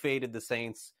 Everybody faded the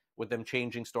Saints with them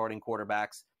changing starting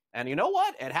quarterbacks. And you know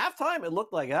what? At halftime, it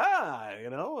looked like, the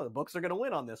Bucs are going to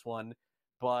win on this one.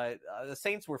 But the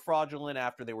Saints were fraudulent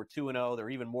after they were 2-0.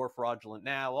 They're even more fraudulent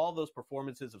now. All those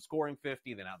performances of scoring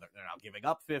 50, they're now giving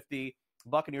up 50.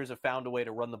 Buccaneers have found a way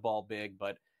to run the ball big,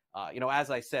 but as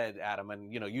I said, Adam,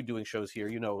 and you doing shows here,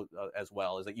 as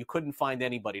well, is that you couldn't find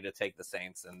anybody to take the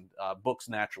Saints, and books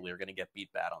naturally are going to get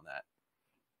beat bad on that.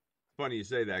 Funny you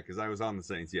say that because I was on the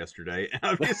Saints yesterday.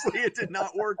 Obviously, it did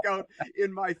not work out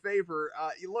in my favor.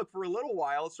 Look, for a little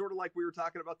while, it's sort of like we were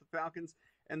talking about the Falcons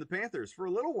and the Panthers. For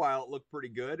a little while, it looked pretty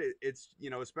good. It's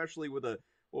especially with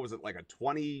like a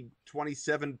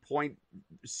 27 point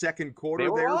second quarter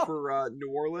there for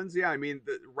New Orleans. Yeah, I mean,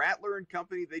 the Rattler and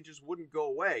company, they just wouldn't go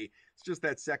away. It's just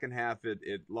that second half,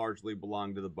 it largely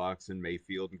belonged to the Bucs, and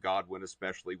Mayfield and Godwin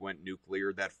especially went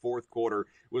nuclear. That fourth quarter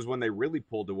was when they really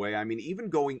pulled away. I mean, even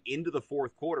going into the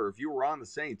fourth quarter, if you were on the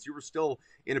Saints, you were still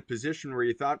in a position where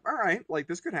you thought, all right, like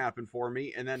this could happen for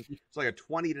me. And then it's like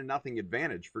a 20-0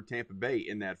 advantage for Tampa Bay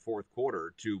in that fourth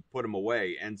quarter to put them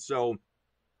away. And so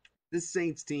this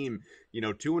Saints team,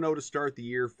 2-0 to start the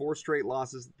year, 4 straight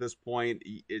losses at this point.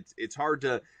 It's hard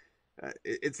to,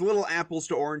 it's little apples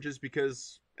to oranges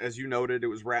because, as you noted, it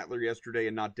was Rattler yesterday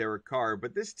and not Derek Carr.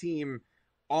 But this team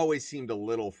always seemed a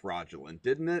little fraudulent,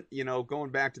 didn't it? Going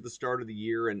back to the start of the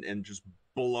year and just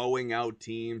blowing out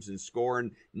teams and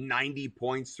scoring 90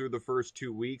 points through the first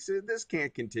 2 weeks. This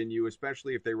can't continue,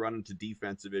 especially if they run into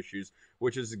defensive issues,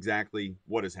 which is exactly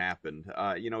what has happened.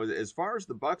 As far as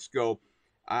the Bucs go,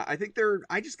 I think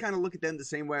I just kind of look at them the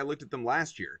same way I looked at them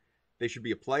last year. They should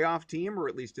be a playoff team, or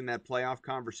at least in that playoff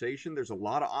conversation. There's a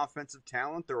lot of offensive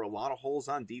talent. There are a lot of holes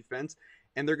on defense,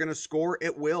 and they're going to score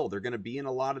at will. They're going to be in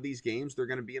a lot of these games. They're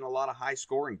going to be in a lot of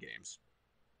high-scoring games.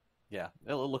 Yeah,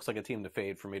 it looks like a team to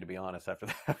fade for me, to be honest, after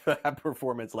that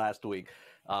performance last week.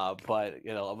 But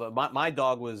my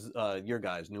dog was your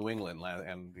guys, New England,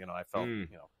 and I felt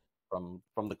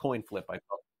from the coin flip, I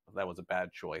felt that was a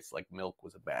bad choice. Like milk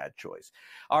was a bad choice.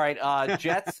 All right,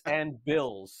 Jets and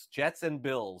Bills. Jets and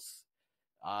Bills.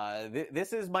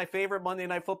 This is my favorite Monday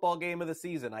Night Football game of the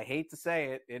season. I hate to say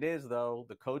it. It is, though.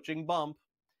 The coaching bump.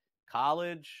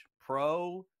 College,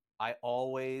 pro, I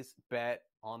always bet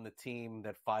on the team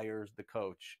that fires the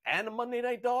coach. And a Monday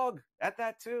Night Dog at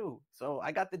that, too. So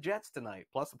I got the Jets tonight,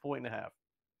 plus 1.5.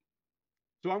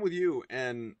 So I'm with you,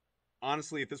 and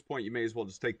honestly, at this point, you may as well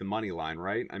just take the money line,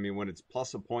 right? I mean, when it's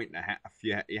plus 1.5,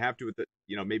 you have to,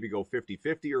 maybe go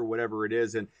 50-50 or whatever it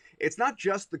is. And it's not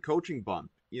just the coaching bump.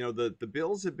 The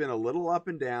Bills have been a little up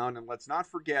and down, and let's not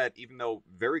forget, even though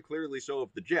very clearly so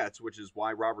of the Jets, which is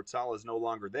why Robert Saleh is no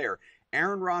longer there,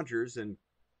 Aaron Rodgers, and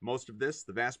most of this,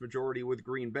 the vast majority with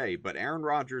Green Bay, but Aaron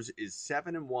Rodgers is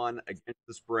 7-1 against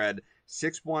the spread,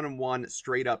 6-1-1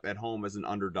 straight up at home as an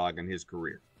underdog in his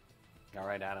career. All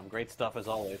right, Adam. Great stuff as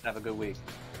always. Have a good week.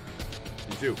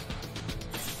 You too.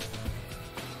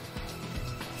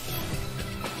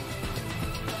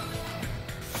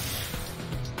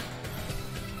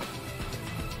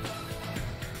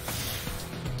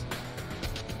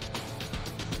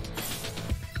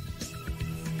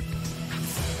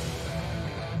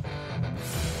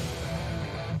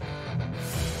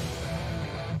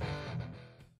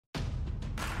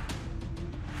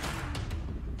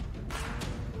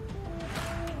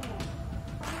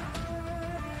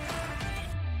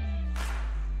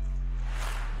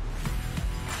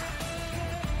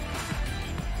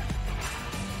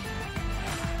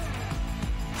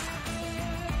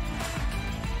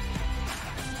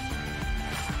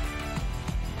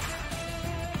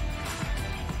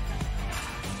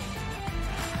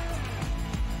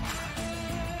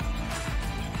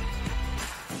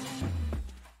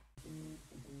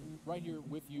 Right here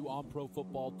with you on Pro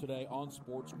Football Today on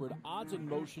SportsGrid. Odds in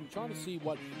motion, trying to see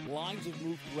what lines have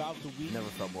moved throughout the week. Never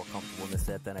felt more comfortable in this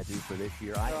set than I do for this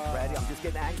year. I'm ready. I'm just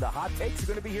getting angry. The hot takes are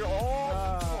going to be here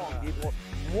all long, people.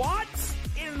 What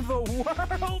in the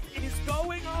world is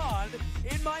going on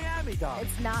in Miami, Dom?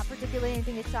 It's not particularly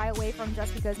anything to shy away from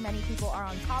just because many people are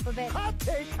on top of it. Hot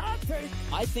take, hot take.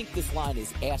 I think this line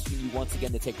is asking you once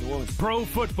again to take New Orleans. Pro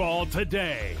Football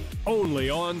Today, only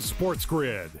on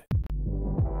SportsGrid.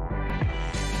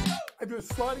 I do a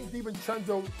sliding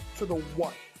DiVincenzo to the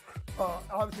one.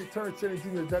 Obviously, Terrence Cheney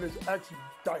Jr., that is actually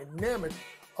dynamic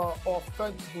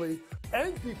offensively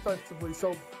and defensively.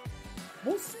 So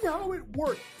we'll see how it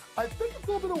works. I think it's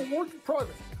a little bit of a work in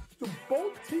progress. Do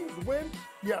both teams win?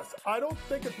 Yes. I don't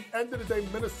think at the end of the day,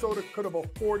 Minnesota could have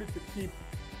afforded to keep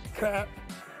Cat,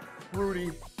 Rudy,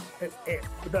 and Ant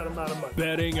with that amount of money.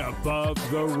 Betting above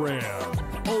the rim,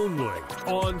 only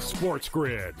on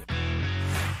SportsGrid.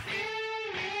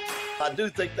 I do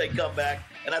think they come back,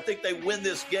 and I think they win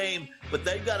this game, but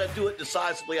they've got to do it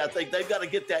decisively. I think they've got to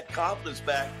get that confidence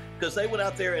back because they went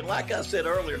out there, and like I said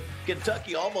earlier,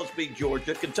 Kentucky almost beat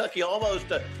Georgia. Kentucky almost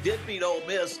did beat Ole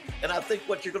Miss, and I think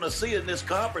what you're going to see in this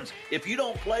conference, if you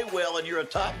don't play well and you're a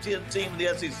top 10 team in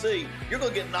the SEC, you're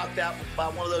going to get knocked out by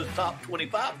one of those top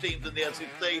 25 teams in the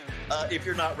SEC if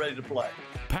you're not ready to play.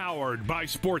 Powered by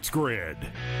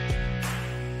SportsGrid.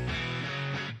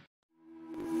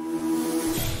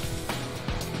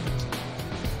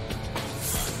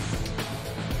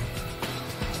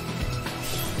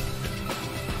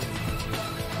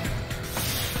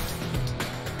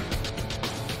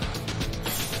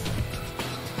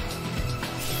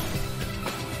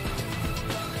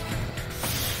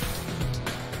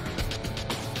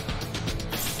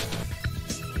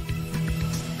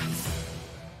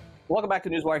 Welcome back to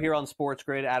NewsWire here on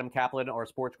SportsGrid. Adam Caplan, our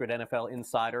SportsGrid NFL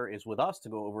insider, is with us to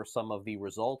go over some of the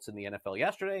results in the NFL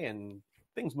yesterday and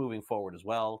things moving forward as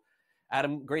well.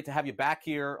 Adam, great to have you back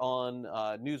here on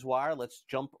NewsWire. Let's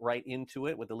jump right into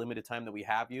it with the limited time that we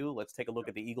have you. Let's take a look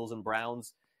at the Eagles and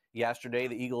Browns yesterday.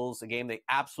 The Eagles, a game they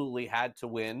absolutely had to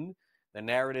win. The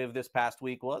narrative this past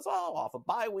week was, off a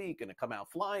bye week, going to come out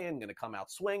flying, going to come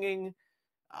out swinging.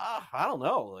 I don't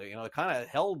know. It kind of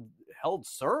held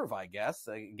serve, I guess,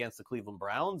 against the Cleveland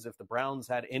Browns. If the Browns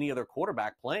had any other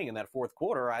quarterback playing in that fourth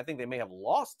quarter, I think they may have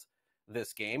lost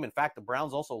this game. In fact, the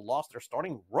Browns also lost their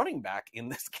starting running back in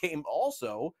this game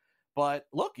also. But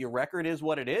look, your record is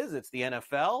what it is. It's the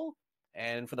NFL.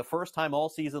 And for the first time all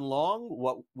season long,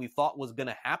 what we thought was going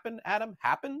to happen, Adam,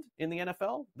 happened in the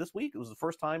NFL this week. It was the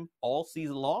first time all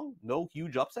season long. No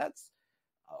huge upsets.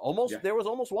 There was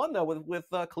almost one though with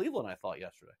Cleveland, I thought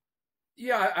yesterday.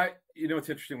 Yeah, it's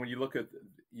interesting when you look at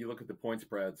the point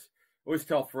spreads. always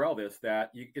tell Pharrell this,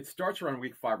 that it starts around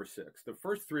week 5 or 6. The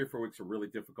first 3 or 4 weeks are really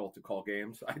difficult to call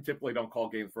games. I typically don't call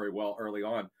games very well early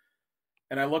on.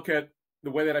 And I look at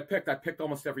the way that I picked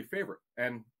almost every favorite.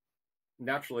 And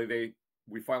naturally,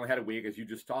 we finally had a week, as you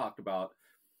just talked about,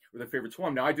 where the favorites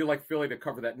won. Now, I do like Philly to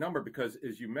cover that number because,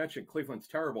 as you mentioned, Cleveland's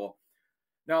terrible.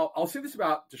 Now, I'll say this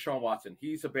about Deshaun Watson.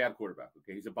 He's a bad quarterback,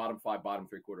 okay? He's a bottom 5, bottom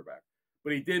 3 quarterback.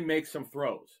 But he did make some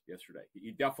throws yesterday.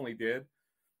 He definitely did.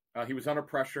 He was under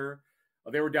pressure.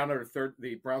 They were down to their third.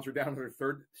 The Browns were down to their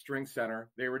third string center.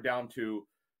 They were down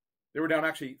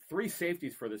actually 3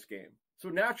 safeties for this game. So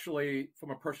naturally,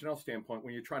 from a personnel standpoint,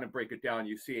 when you're trying to break it down,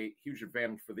 you see a huge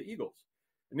advantage for the Eagles.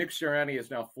 Nick Sirianni is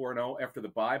now 4-0 after the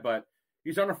bye, but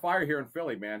he's under fire here in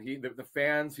Philly, man. The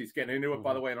fans, he's getting into it.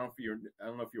 By the way, I don't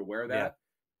know if you're aware of that.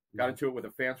 Yeah. Got into it with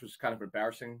the fans, which is kind of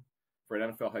embarrassing for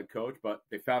an NFL head coach, but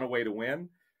they found a way to win.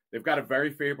 They've got a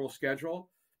very favorable schedule.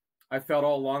 I felt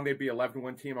all along they'd be an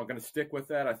 11-win team. I'm going to stick with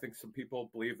that. I think some people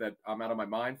believe that I'm out of my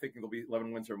mind thinking they'll be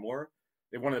 11 wins or more.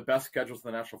 They have one of the best schedules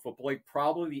in the National Football League,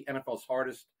 probably the NFL's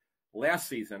hardest last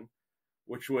season,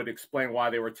 which would explain why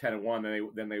they were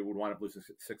 10-1. Then they would wind up losing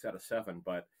 6 out of 7.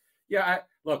 But yeah,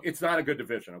 look, it's not a good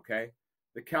division. Okay,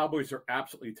 the Cowboys are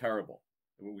absolutely terrible.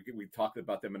 We talked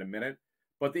about them in a minute,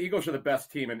 but the Eagles are the best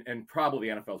team and probably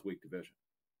the NFL's weak division.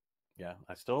 Yeah,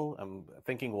 I'm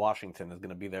thinking Washington is going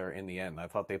to be there in the end. I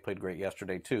thought they played great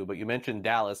yesterday too. But you mentioned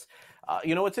Dallas.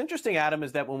 What's interesting, Adam,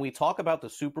 is that when we talk about the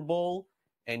Super Bowl,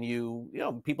 and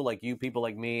people like you, people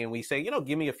like me, and we say,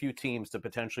 give me a few teams to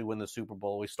potentially win the Super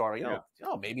Bowl. We start,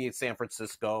 maybe it's San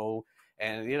Francisco,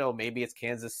 and maybe it's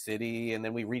Kansas City, and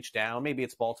then we reach down, maybe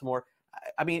it's Baltimore.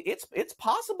 I mean, it's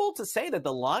possible to say that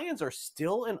the Lions are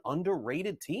still an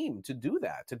underrated team to do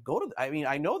that.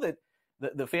 I know that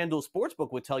the FanDuel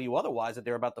Sportsbook would tell you otherwise, that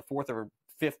they're about the 4th or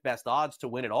 5th best odds to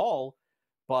win it all.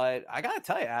 But I got to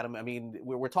tell you, Adam, I mean,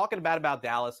 we're talking about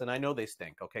Dallas, and I know they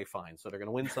stink. Okay, fine. So they're going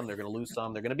to win some. They're going to lose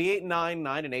some. They're going to be 8-9,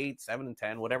 9-8,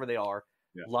 7-10, whatever they are.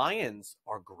 Yeah. Lions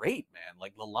are great, man.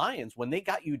 Like the Lions, when they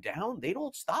got you down, they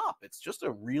don't stop. It's just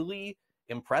a really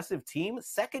impressive team.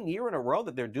 2nd year in a row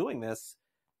that they're doing this.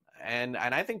 And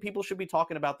I think people should be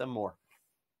talking about them more.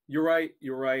 You're right.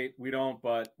 We don't,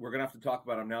 but we're going to have to talk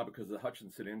about him now because of the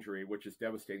Hutchinson injury, which is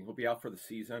devastating. He'll be out for the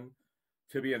season.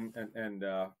 Tibia and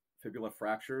fibula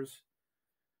fractures.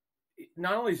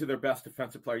 Not only is he their best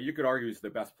defensive player, you could argue he's the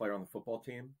best player on the football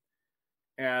team.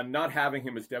 And not having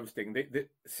him is devastating.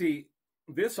 See,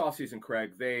 this offseason,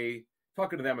 Craig,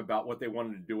 talking to them about what they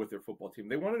wanted to do with their football team.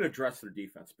 They wanted to address their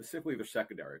defense, specifically their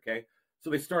secondary, okay? So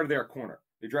they started there at corner.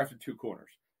 They drafted 2 corners.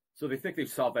 So they think they've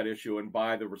solved that issue, and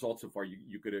by the results so far,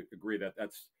 you could agree that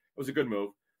it was a good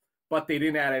move. But they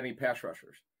didn't add any pass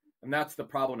rushers. And that's the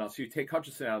problem now. So you take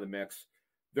Hutchinson out of the mix,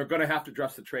 they're going to have to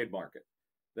address the trade market.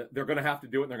 They're going to have to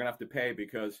do it, and they're going to have to pay,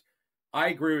 because I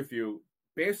agree with you.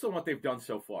 Based on what they've done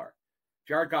so far,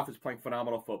 Jared Goff is playing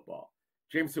phenomenal football.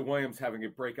 Jameson Williams having a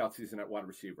breakout season at wide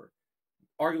receiver.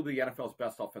 Arguably the NFL's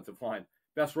best offensive line.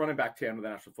 Best running back tandem in the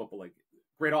National Football League.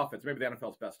 Great offense. Maybe the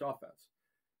NFL's best offense.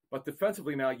 But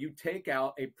defensively now, you take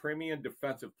out a premium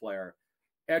defensive player,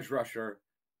 edge rusher,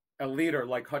 a leader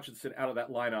like Hutchinson out of that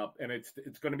lineup, and it's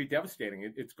going to be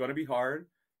devastating. It's going to be hard.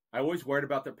 I always worried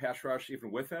about their pass rush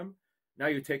even with him. Now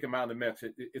you take him out of the mix,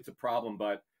 it's a problem.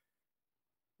 But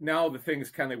now the thing is,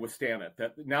 can they withstand it?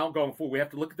 That now going forward, we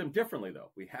have to look at them differently,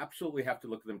 though. We absolutely have to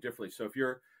look at them differently. So if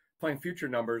you're playing future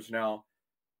numbers now,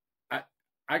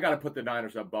 I got to put the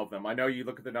Niners above them. I know you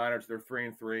look at the Niners; they're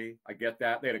 3-3. I get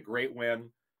that. They had a great win.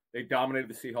 They dominated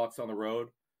the Seahawks on the road.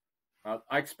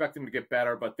 I expect them to get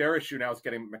better, but their issue now is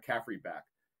getting McCaffrey back.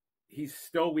 He's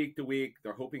still week to week.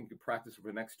 They're hoping he can practice for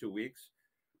the next 2 weeks,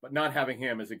 but not having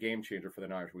him is a game changer for the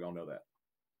Niners. We all know that.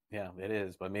 Yeah, it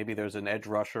is. But maybe there's an edge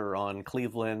rusher on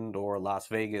Cleveland or Las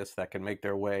Vegas that can make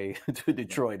their way to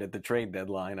Detroit at the trade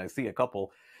deadline. I see a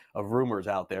couple of rumors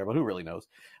out there, but who really knows?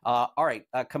 All right,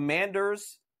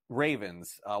 Commanders,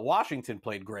 Ravens. Washington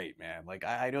played great, man. Like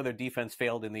I know their defense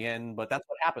failed in the end, but that's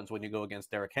what happens when you go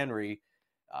against Derrick Henry.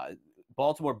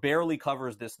 Baltimore barely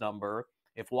covers this number.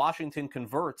 If Washington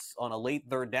converts on a late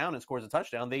 3rd down and scores a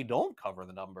touchdown, they don't cover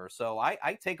the number. So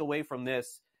I take away from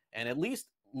this, and at least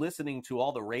listening to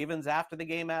all the Ravens after the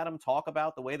game, Adam, talk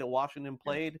about the way that Washington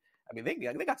played. I mean,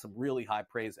 they got some really high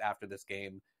praise after this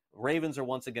game. Ravens are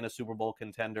once again a Super Bowl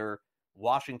contender.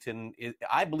 Washington,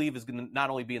 I believe, is going to not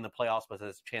only be in the playoffs, but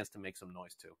has a chance to make some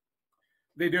noise too.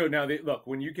 They do. Now, look,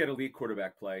 when you get elite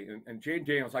quarterback play, and Jane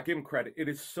Daniels, I give him credit. It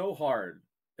is so hard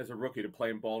as a rookie to play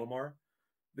in Baltimore.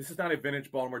 This is not a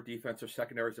vintage Baltimore defense or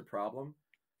secondary is a problem.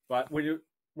 But when you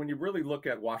really look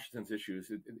at Washington's issues,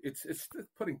 it's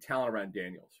putting talent around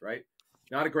Daniels, right?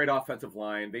 Not a great offensive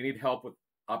line. They need help with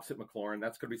opposite McLaurin.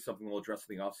 That's going to be something we'll address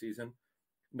in the offseason.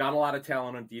 Not a lot of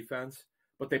talent on defense,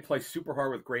 but they play super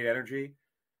hard with great energy.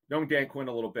 Knowing Dan Quinn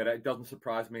a little bit, it doesn't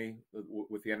surprise me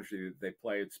with the energy that they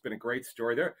play. It's been a great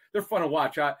story. They're fun to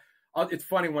watch. It's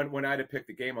funny when I had to pick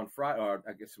the game on Friday, or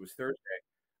I guess it was Thursday.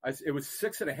 It was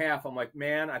 6.5. I'm like,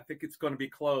 man, I think it's going to be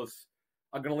close.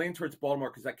 I'm going to lean towards Baltimore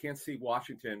because I can't see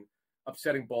Washington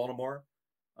upsetting Baltimore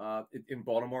in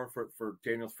Baltimore for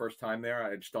Daniel's first time there.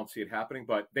 I just don't see it happening.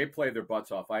 But they played their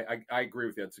butts off. I agree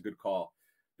with you. It's a good call.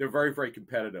 They're very, very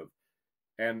competitive.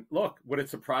 And look, would it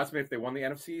surprise me if they won the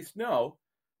NFC East? No.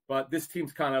 But this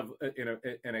team's kind of in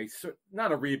a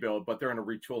not a rebuild, but they're in a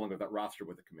retooling of that roster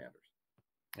with the Commanders.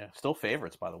 Yeah, still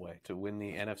favorites, by the way, to win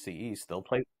the NFC East. They'll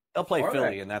play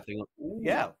Philly in that thing. Ooh.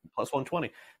 Yeah, plus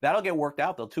 120. That'll get worked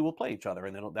out. The two will play each other,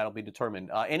 and that'll be determined.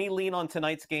 Any lean on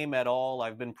tonight's game at all?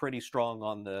 I've been pretty strong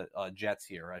on the Jets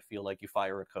here. I feel like you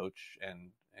fire a coach,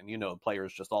 and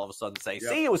players just all of a sudden say, yep.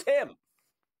 "See, it was him."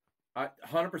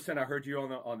 100%. I heard you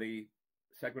on the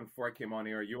segment before I came on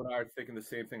here. You and I are thinking the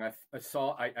same thing. I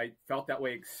felt that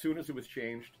way as soon as it was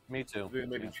changed. Me too. They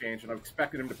made it change, and I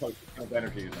expected him to post a ton of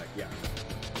energy tonight. Yeah.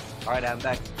 All right, Adam,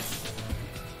 thanks.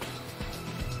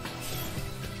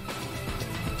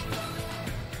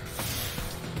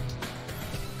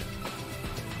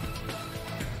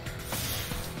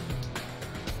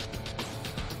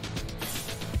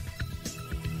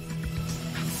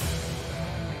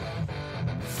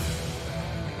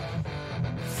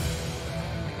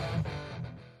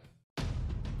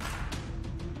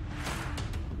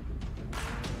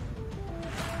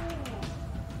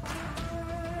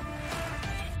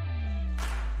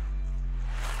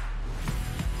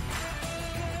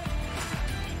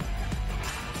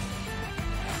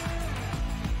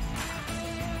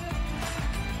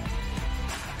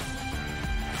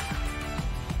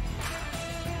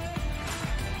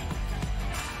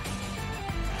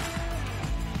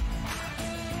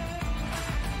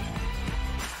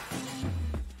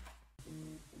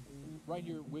 Right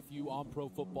here with you on Pro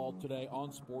Football Today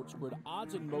on SportsGrid.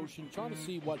 Odds in motion, trying to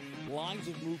see what lines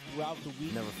have moved throughout the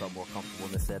week. Never felt more comfortable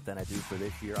in the set than I do for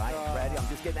this year. I am ready. I'm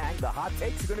just getting angry. The hot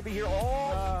takes are going to be here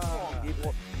all long,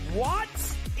 people. What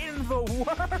in the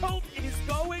world is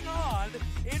going on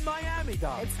in Miami,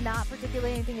 Dom? It's not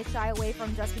particularly anything to shy away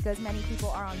from just because many people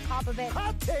are on top of it.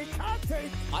 Hot take, hot take.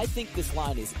 I think this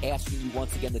line is asking you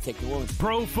once again to take New Orleans.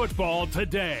 Pro Football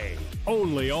Today,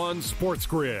 only on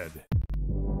SportsGrid.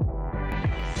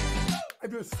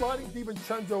 If you're sliding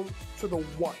DiVincenzo to the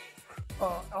one,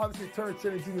 obviously Terrence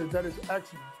Shannon Jr., that is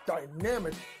actually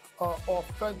dynamic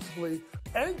offensively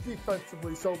and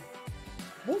defensively. So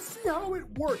we'll see how it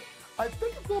works. I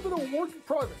think it's a little bit of a work in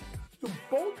progress. Do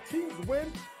both teams win?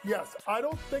 Yes. I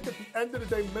don't think at the end of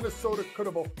the day Minnesota could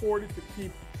have afforded to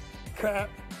keep Cat,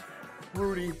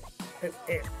 Rudy, and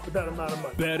Ant with that amount of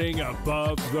money. Betting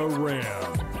above the rim,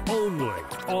 only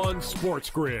on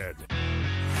SportsGrid.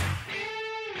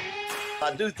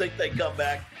 I do think they come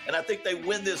back, and I think they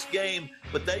win this game,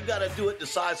 but they've got to do it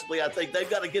decisively. I think they've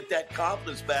got to get that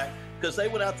confidence back because they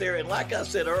went out there, and like I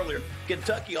said earlier,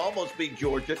 Kentucky almost beat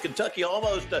Georgia. Kentucky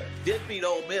almost did beat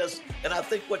Ole Miss, and I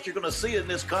think what you're going to see in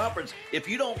this conference, if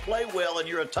you don't play well and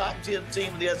you're a top 10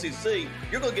 team in the SEC,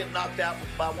 you're going to get knocked out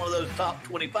by one of those top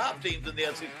 25 teams in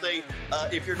the SEC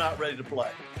if you're not ready to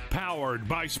play. Powered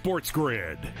by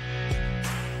SportsGrid.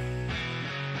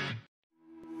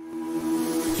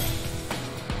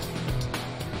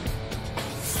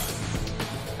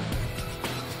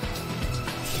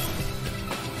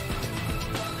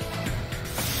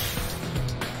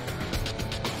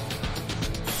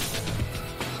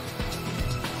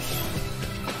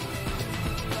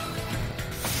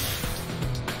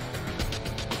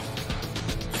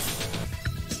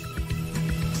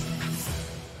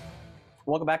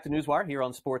 Welcome back to NewsWire here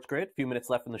on SportsGrid. A few minutes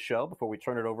left in the show before we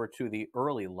turn it over to the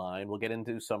early line. We'll get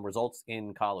into some results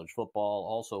in college football.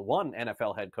 Also, one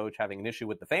NFL head coach having an issue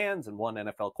with the fans and one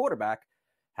NFL quarterback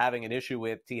having an issue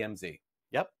with TMZ.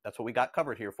 Yep, that's what we got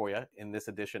covered here for you in this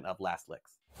edition of Last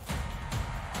Licks.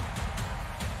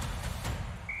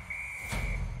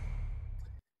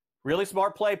 Really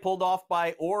smart play pulled off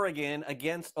by Oregon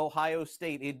against Ohio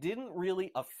State. It didn't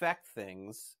really affect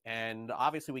things, and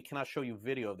obviously we cannot show you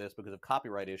video of this because of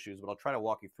copyright issues, but I'll try to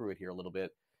walk you through it here a little bit.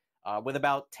 With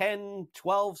about 10,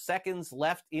 12 seconds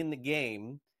left in the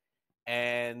game,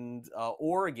 and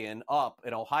Oregon up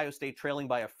and Ohio State trailing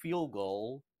by a field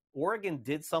goal, Oregon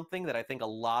did something that I think a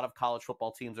lot of college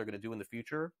football teams are going to do in the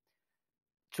future.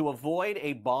 To avoid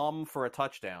a bomb for a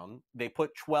touchdown, they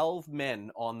put 12 men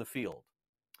on the field.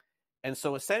 And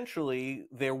so essentially,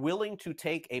 they're willing to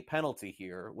take a penalty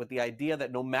here with the idea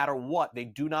that no matter what, they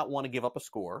do not want to give up a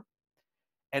score.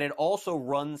 and it also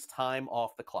runs time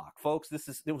off the clock. Folks,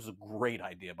 it was a great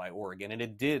idea by Oregon, and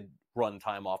it did run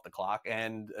time off the clock,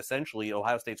 and essentially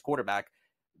Ohio State's quarterback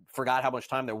forgot how much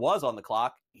time there was on the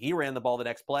clock. He ran the ball the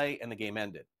next play, and the game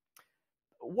ended.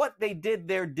 What they did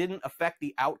there didn't affect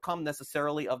the outcome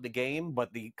necessarily of the game,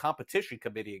 but the competition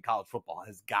committee in college football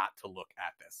has got to look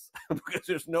at this because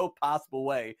there's no possible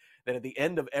way that at the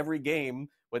end of every game,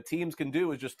 what teams can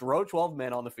do is just throw 12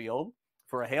 men on the field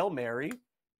for a Hail Mary.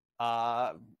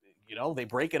 They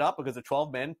break it up because of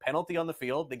 12 men, penalty on the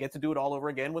field. They get to do it all over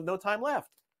again with no time left.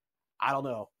 I don't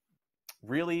know.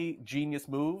 Really genius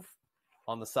move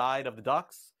on the side of the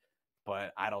Ducks.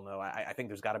 But I don't know. I think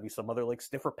there's got to be some other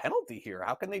stiffer penalty here.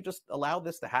 How can they just allow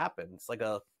this to happen? It's like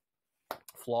a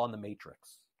flaw in the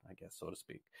matrix, I guess, so to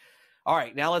speak. All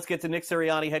right, now let's get to Nick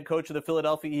Sirianni, head coach of the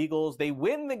Philadelphia Eagles. They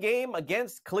win the game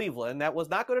against Cleveland. That was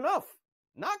not good enough.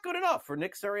 Not good enough for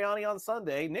Nick Sirianni on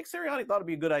Sunday. Nick Sirianni thought it'd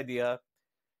be a good idea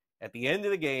at the end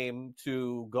of the game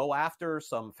to go after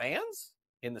some fans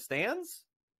in the stands,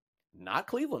 not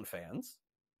Cleveland fans.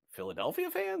 Philadelphia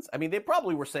fans? I mean, they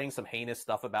probably were saying some heinous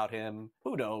stuff about him.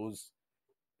 Who knows?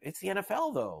 It's the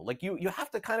NFL, though. You have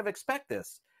to kind of expect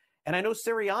this. And I know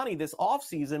Sirianni this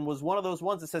offseason was one of those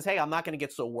ones that says, hey, I'm not going to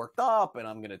get so worked up, and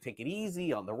I'm going to take it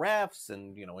easy on the refs,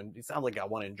 and, and it sounds like I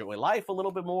want to enjoy life a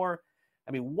little bit more.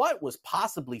 I mean, what was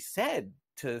possibly said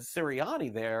to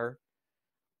Sirianni there?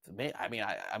 I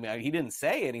mean, he didn't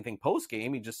say anything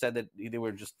post-game. He just said that they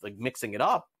were just, mixing it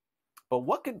up. But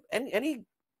what could any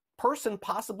person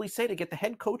possibly say to get the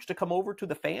head coach to come over to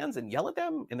the fans and yell at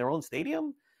them in their own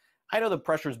stadium? I know the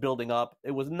pressure's building up. It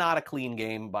was not a clean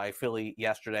game by Philly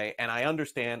yesterday, and I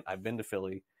understand. I've been to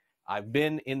Philly. I've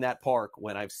been in that park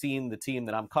when I've seen the team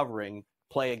that I'm covering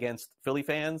play against Philly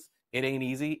fans. It ain't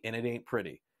easy, and it ain't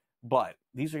pretty. But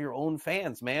these are your own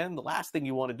fans, man. The last thing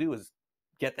you want to do is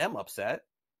get them upset.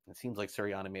 It seems like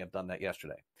Sirianni may have done that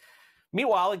yesterday.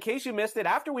 Meanwhile, in case you missed it,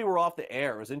 after we were off the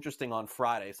air, it was interesting on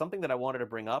Friday. Something that I wanted to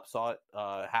bring up, saw it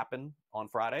happen on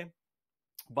Friday.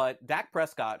 But Dak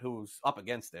Prescott, who's up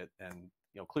against it and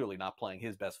clearly not playing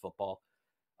his best football,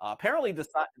 apparently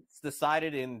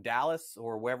decided in Dallas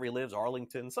or wherever he lives,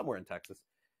 Arlington, somewhere in Texas,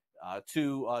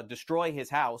 to destroy his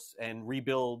house and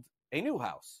rebuild a new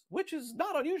house, which is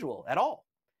not unusual at all.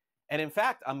 And in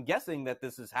fact, I'm guessing that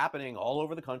this is happening all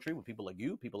over the country with people like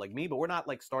you, people like me, but we're not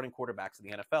starting quarterbacks in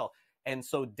the NFL. And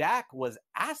so Dak was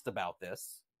asked about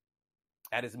this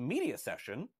at his media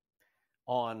session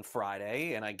on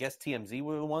Friday, and I guess TMZ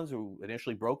were the ones who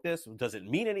initially broke this. Does it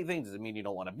mean anything? Does it mean you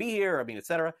don't want to be here? I mean, et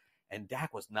cetera. And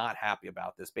Dak was not happy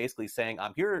about this, basically saying,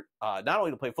 I'm here not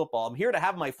only to play football, I'm here to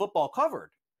have my football covered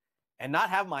and not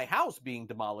have my house being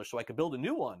demolished so I could build a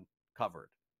new one covered.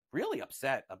 Really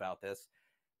upset about this.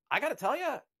 I got to tell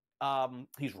you,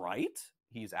 he's right.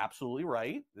 He's absolutely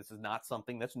right. This is not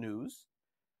something that's news.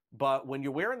 But when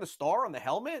you're wearing the star on the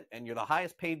helmet and you're the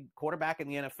highest paid quarterback in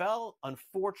the NFL,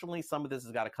 unfortunately, some of this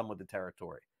has got to come with the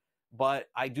territory. But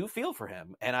I do feel for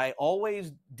him. And I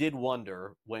always did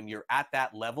wonder when you're at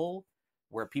that level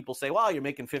where people say, well, you're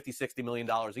making $50, $60 million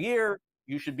a year,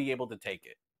 you should be able to take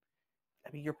it. I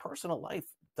mean, your personal life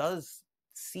does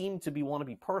seem to want to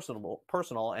be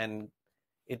personal, and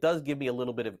it does give me a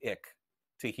little bit of ick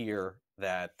to hear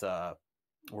that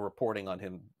we're reporting on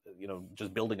him,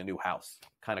 just building a new house,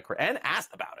 kind of and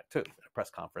asked about it too at a press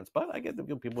conference. But I get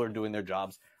that people are doing their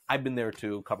jobs. I've been there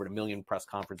too, covered a million press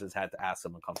conferences, had to ask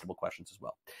some uncomfortable questions as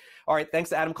well. All right,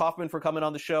 thanks to Adam Kaufman for coming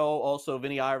on the show. Also,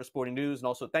 Vinnie Iyer of Sporting News, and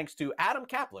also thanks to Adam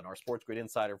Caplan, our SportsGrid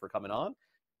insider, for coming on.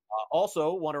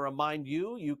 Also, want to remind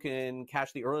you, you can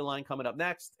catch the early line coming up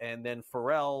next, and then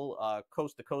Pharrell,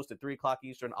 coast to coast at 3 o'clock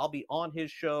Eastern. I'll be on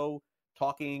his show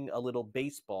talking a little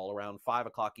baseball around 5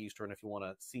 o'clock Eastern. If you want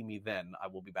to see me then, I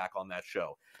will be back on that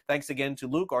show. Thanks again to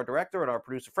Luke, our director, and our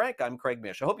producer, Frank. I'm Craig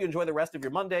Mish. I hope you enjoy the rest of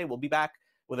your Monday. We'll be back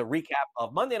with a recap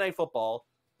of Monday Night Football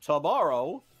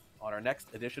tomorrow on our next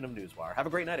edition of NewsWire. Have a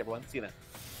great night, everyone. See you then.